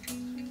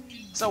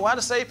 So why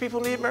do saved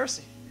people need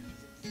mercy?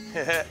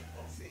 You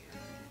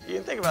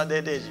didn't think about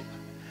that, did you?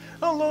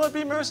 Oh, Lord,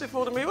 be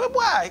merciful to me. Well,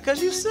 why?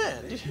 Because you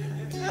sinned.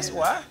 That's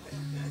why.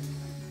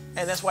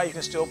 And that's why you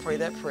can still pray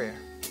that prayer.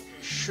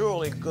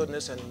 Surely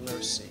goodness and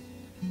mercy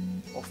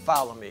will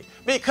follow me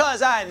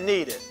because I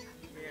need it.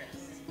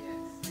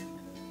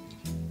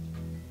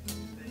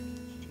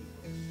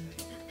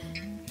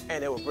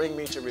 And it will bring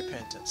me to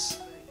repentance.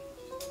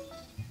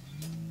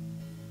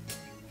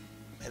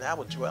 And I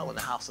will dwell in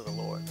the house of the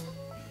Lord.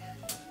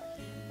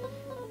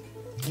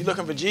 You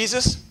looking for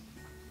Jesus?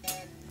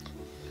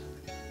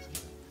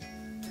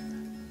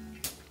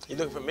 You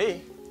looking for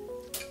me?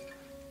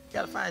 You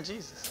got to find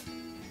Jesus.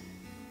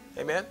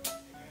 Amen?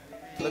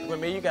 You looking for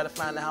me? You got to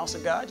find the house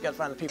of God. You got to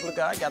find the people of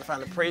God. You got to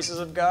find the praises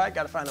of God. You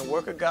got to find the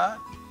work of God.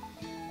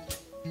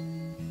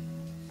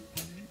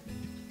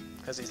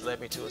 Because he's led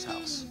me to his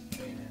house.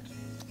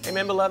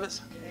 Amen,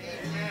 beloveds?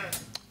 Amen.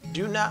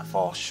 Do not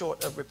fall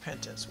short of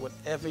repentance.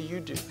 Whatever you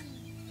do,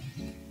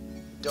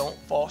 don't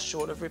fall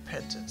short of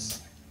repentance.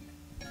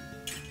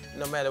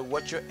 No matter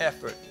what your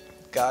effort,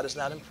 God is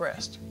not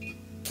impressed.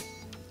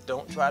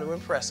 Don't try to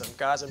impress him.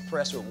 God's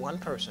impressed with one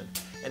person,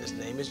 and his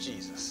name is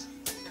Jesus.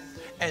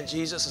 And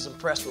Jesus is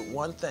impressed with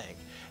one thing,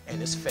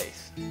 and it's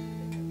faith.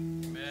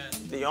 Amen.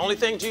 The only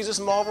thing Jesus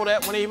marveled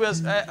at when he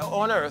was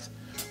on earth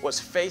was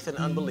faith and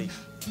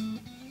unbelief.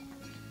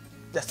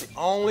 That's the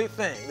only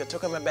thing that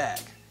took him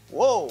aback.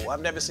 Whoa, I've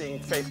never seen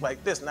faith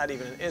like this, not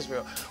even in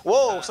Israel.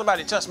 Whoa,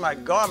 somebody touched my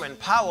garment,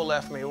 power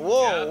left me.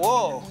 Whoa,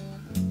 whoa.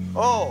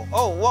 Oh,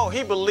 whoa,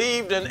 he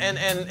believed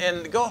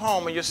and go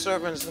home and your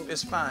servant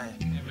is fine.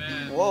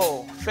 Amen.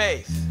 Whoa,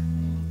 faith.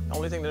 The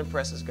only thing that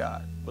impresses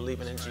God,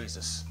 believing in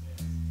Jesus.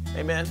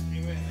 Amen.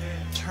 Amen.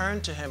 Turn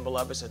to him,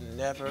 beloveds, and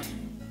never,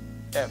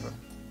 ever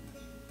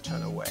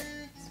turn away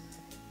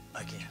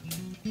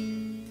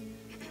again.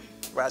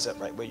 Rise up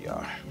right where you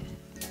are.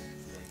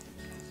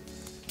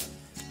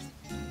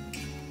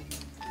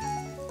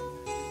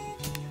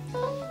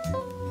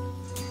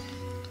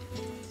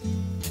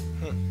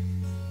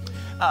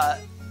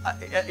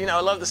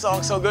 I love the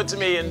song So Good to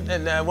Me,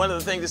 and one of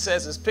the things it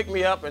says is pick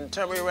me up and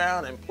turn me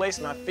around and place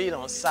my feet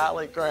on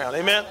solid ground.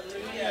 Amen?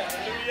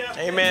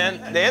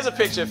 Amen. There's a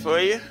picture for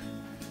you.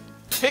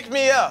 Pick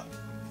me up.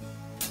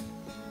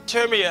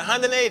 Turn me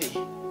 180.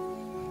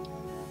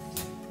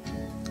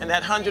 And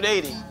that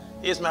 180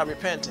 is my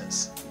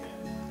repentance.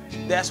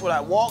 That's what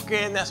I walk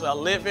in. That's what I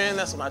live in.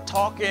 That's what I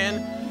talk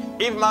in.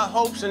 Even my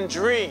hopes and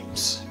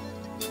dreams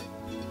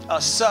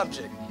are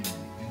subject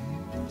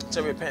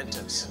to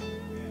repentance.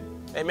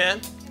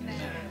 Amen?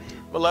 Amen.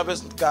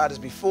 Beloveds, God is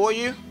before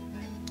you.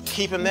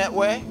 Keep him that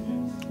way.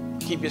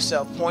 Keep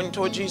yourself pointing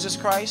toward Jesus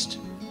Christ.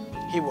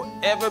 He will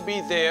ever be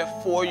there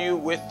for you,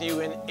 with you,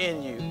 and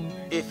in you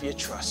if you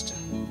trust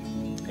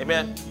him.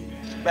 Amen?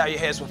 Bow your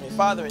heads with me.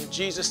 Father, in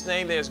Jesus'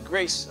 name, there's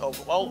grace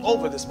all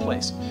over this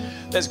place.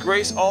 There's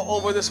grace all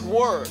over this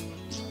word.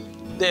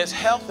 There's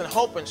health and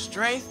hope and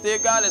strength, dear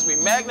God, as we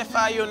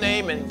magnify your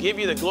name and give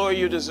you the glory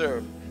you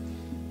deserve.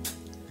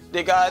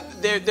 Dear God,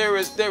 there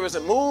is a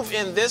move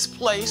in this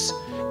place,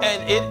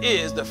 and it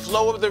is the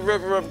flow of the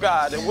river of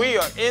God. And we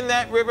are in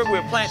that river.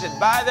 We're planted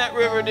by that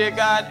river, dear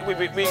God. We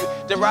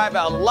derive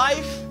our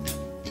life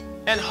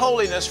and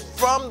holiness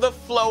from the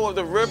flow of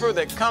the river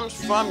that comes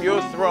from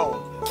your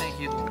throne. Thank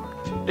you,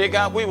 Lord. Dear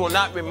God, we will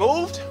not be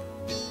moved.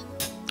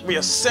 We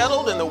are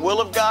settled in the will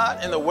of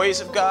God, in the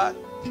ways of God,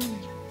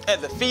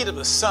 at the feet of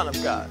the Son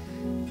of God.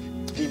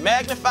 Be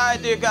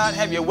magnified, dear God.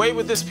 Have your way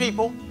with this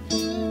people.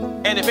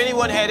 And if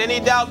anyone had any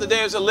doubt that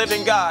there is a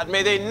living God,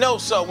 may they know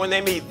so when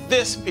they meet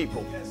this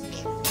people.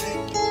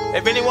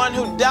 If anyone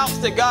who doubts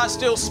that God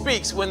still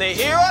speaks, when they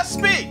hear us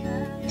speak,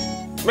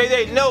 may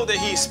they know that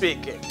he's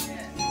speaking.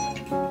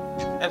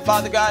 And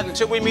Father God,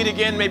 until we meet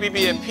again, may we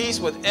be at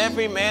peace with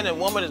every man and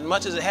woman as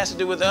much as it has to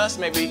do with us.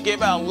 May we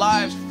give our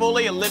lives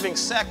fully a living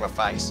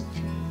sacrifice,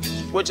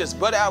 which is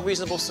but our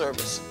reasonable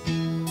service.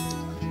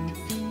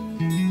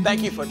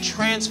 Thank you for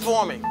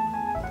transforming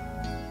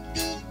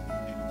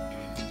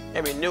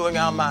and renewing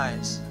our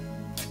minds,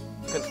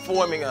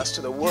 conforming us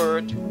to the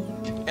Word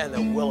and the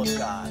will of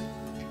God.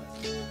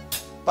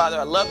 Father,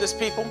 I love this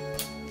people,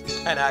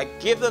 and I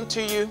give them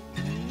to you,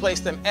 place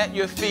them at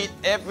your feet,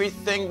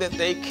 everything that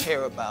they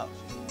care about,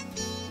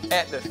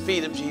 at the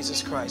feet of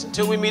Jesus Christ.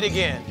 Until we meet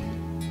again,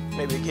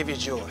 may we give you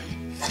joy.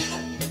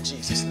 In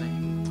Jesus'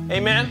 name.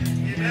 Amen?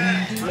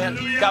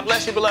 Amen. God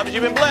bless you, beloved.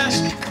 You've been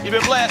blessed. You've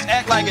been blessed.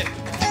 Act like it.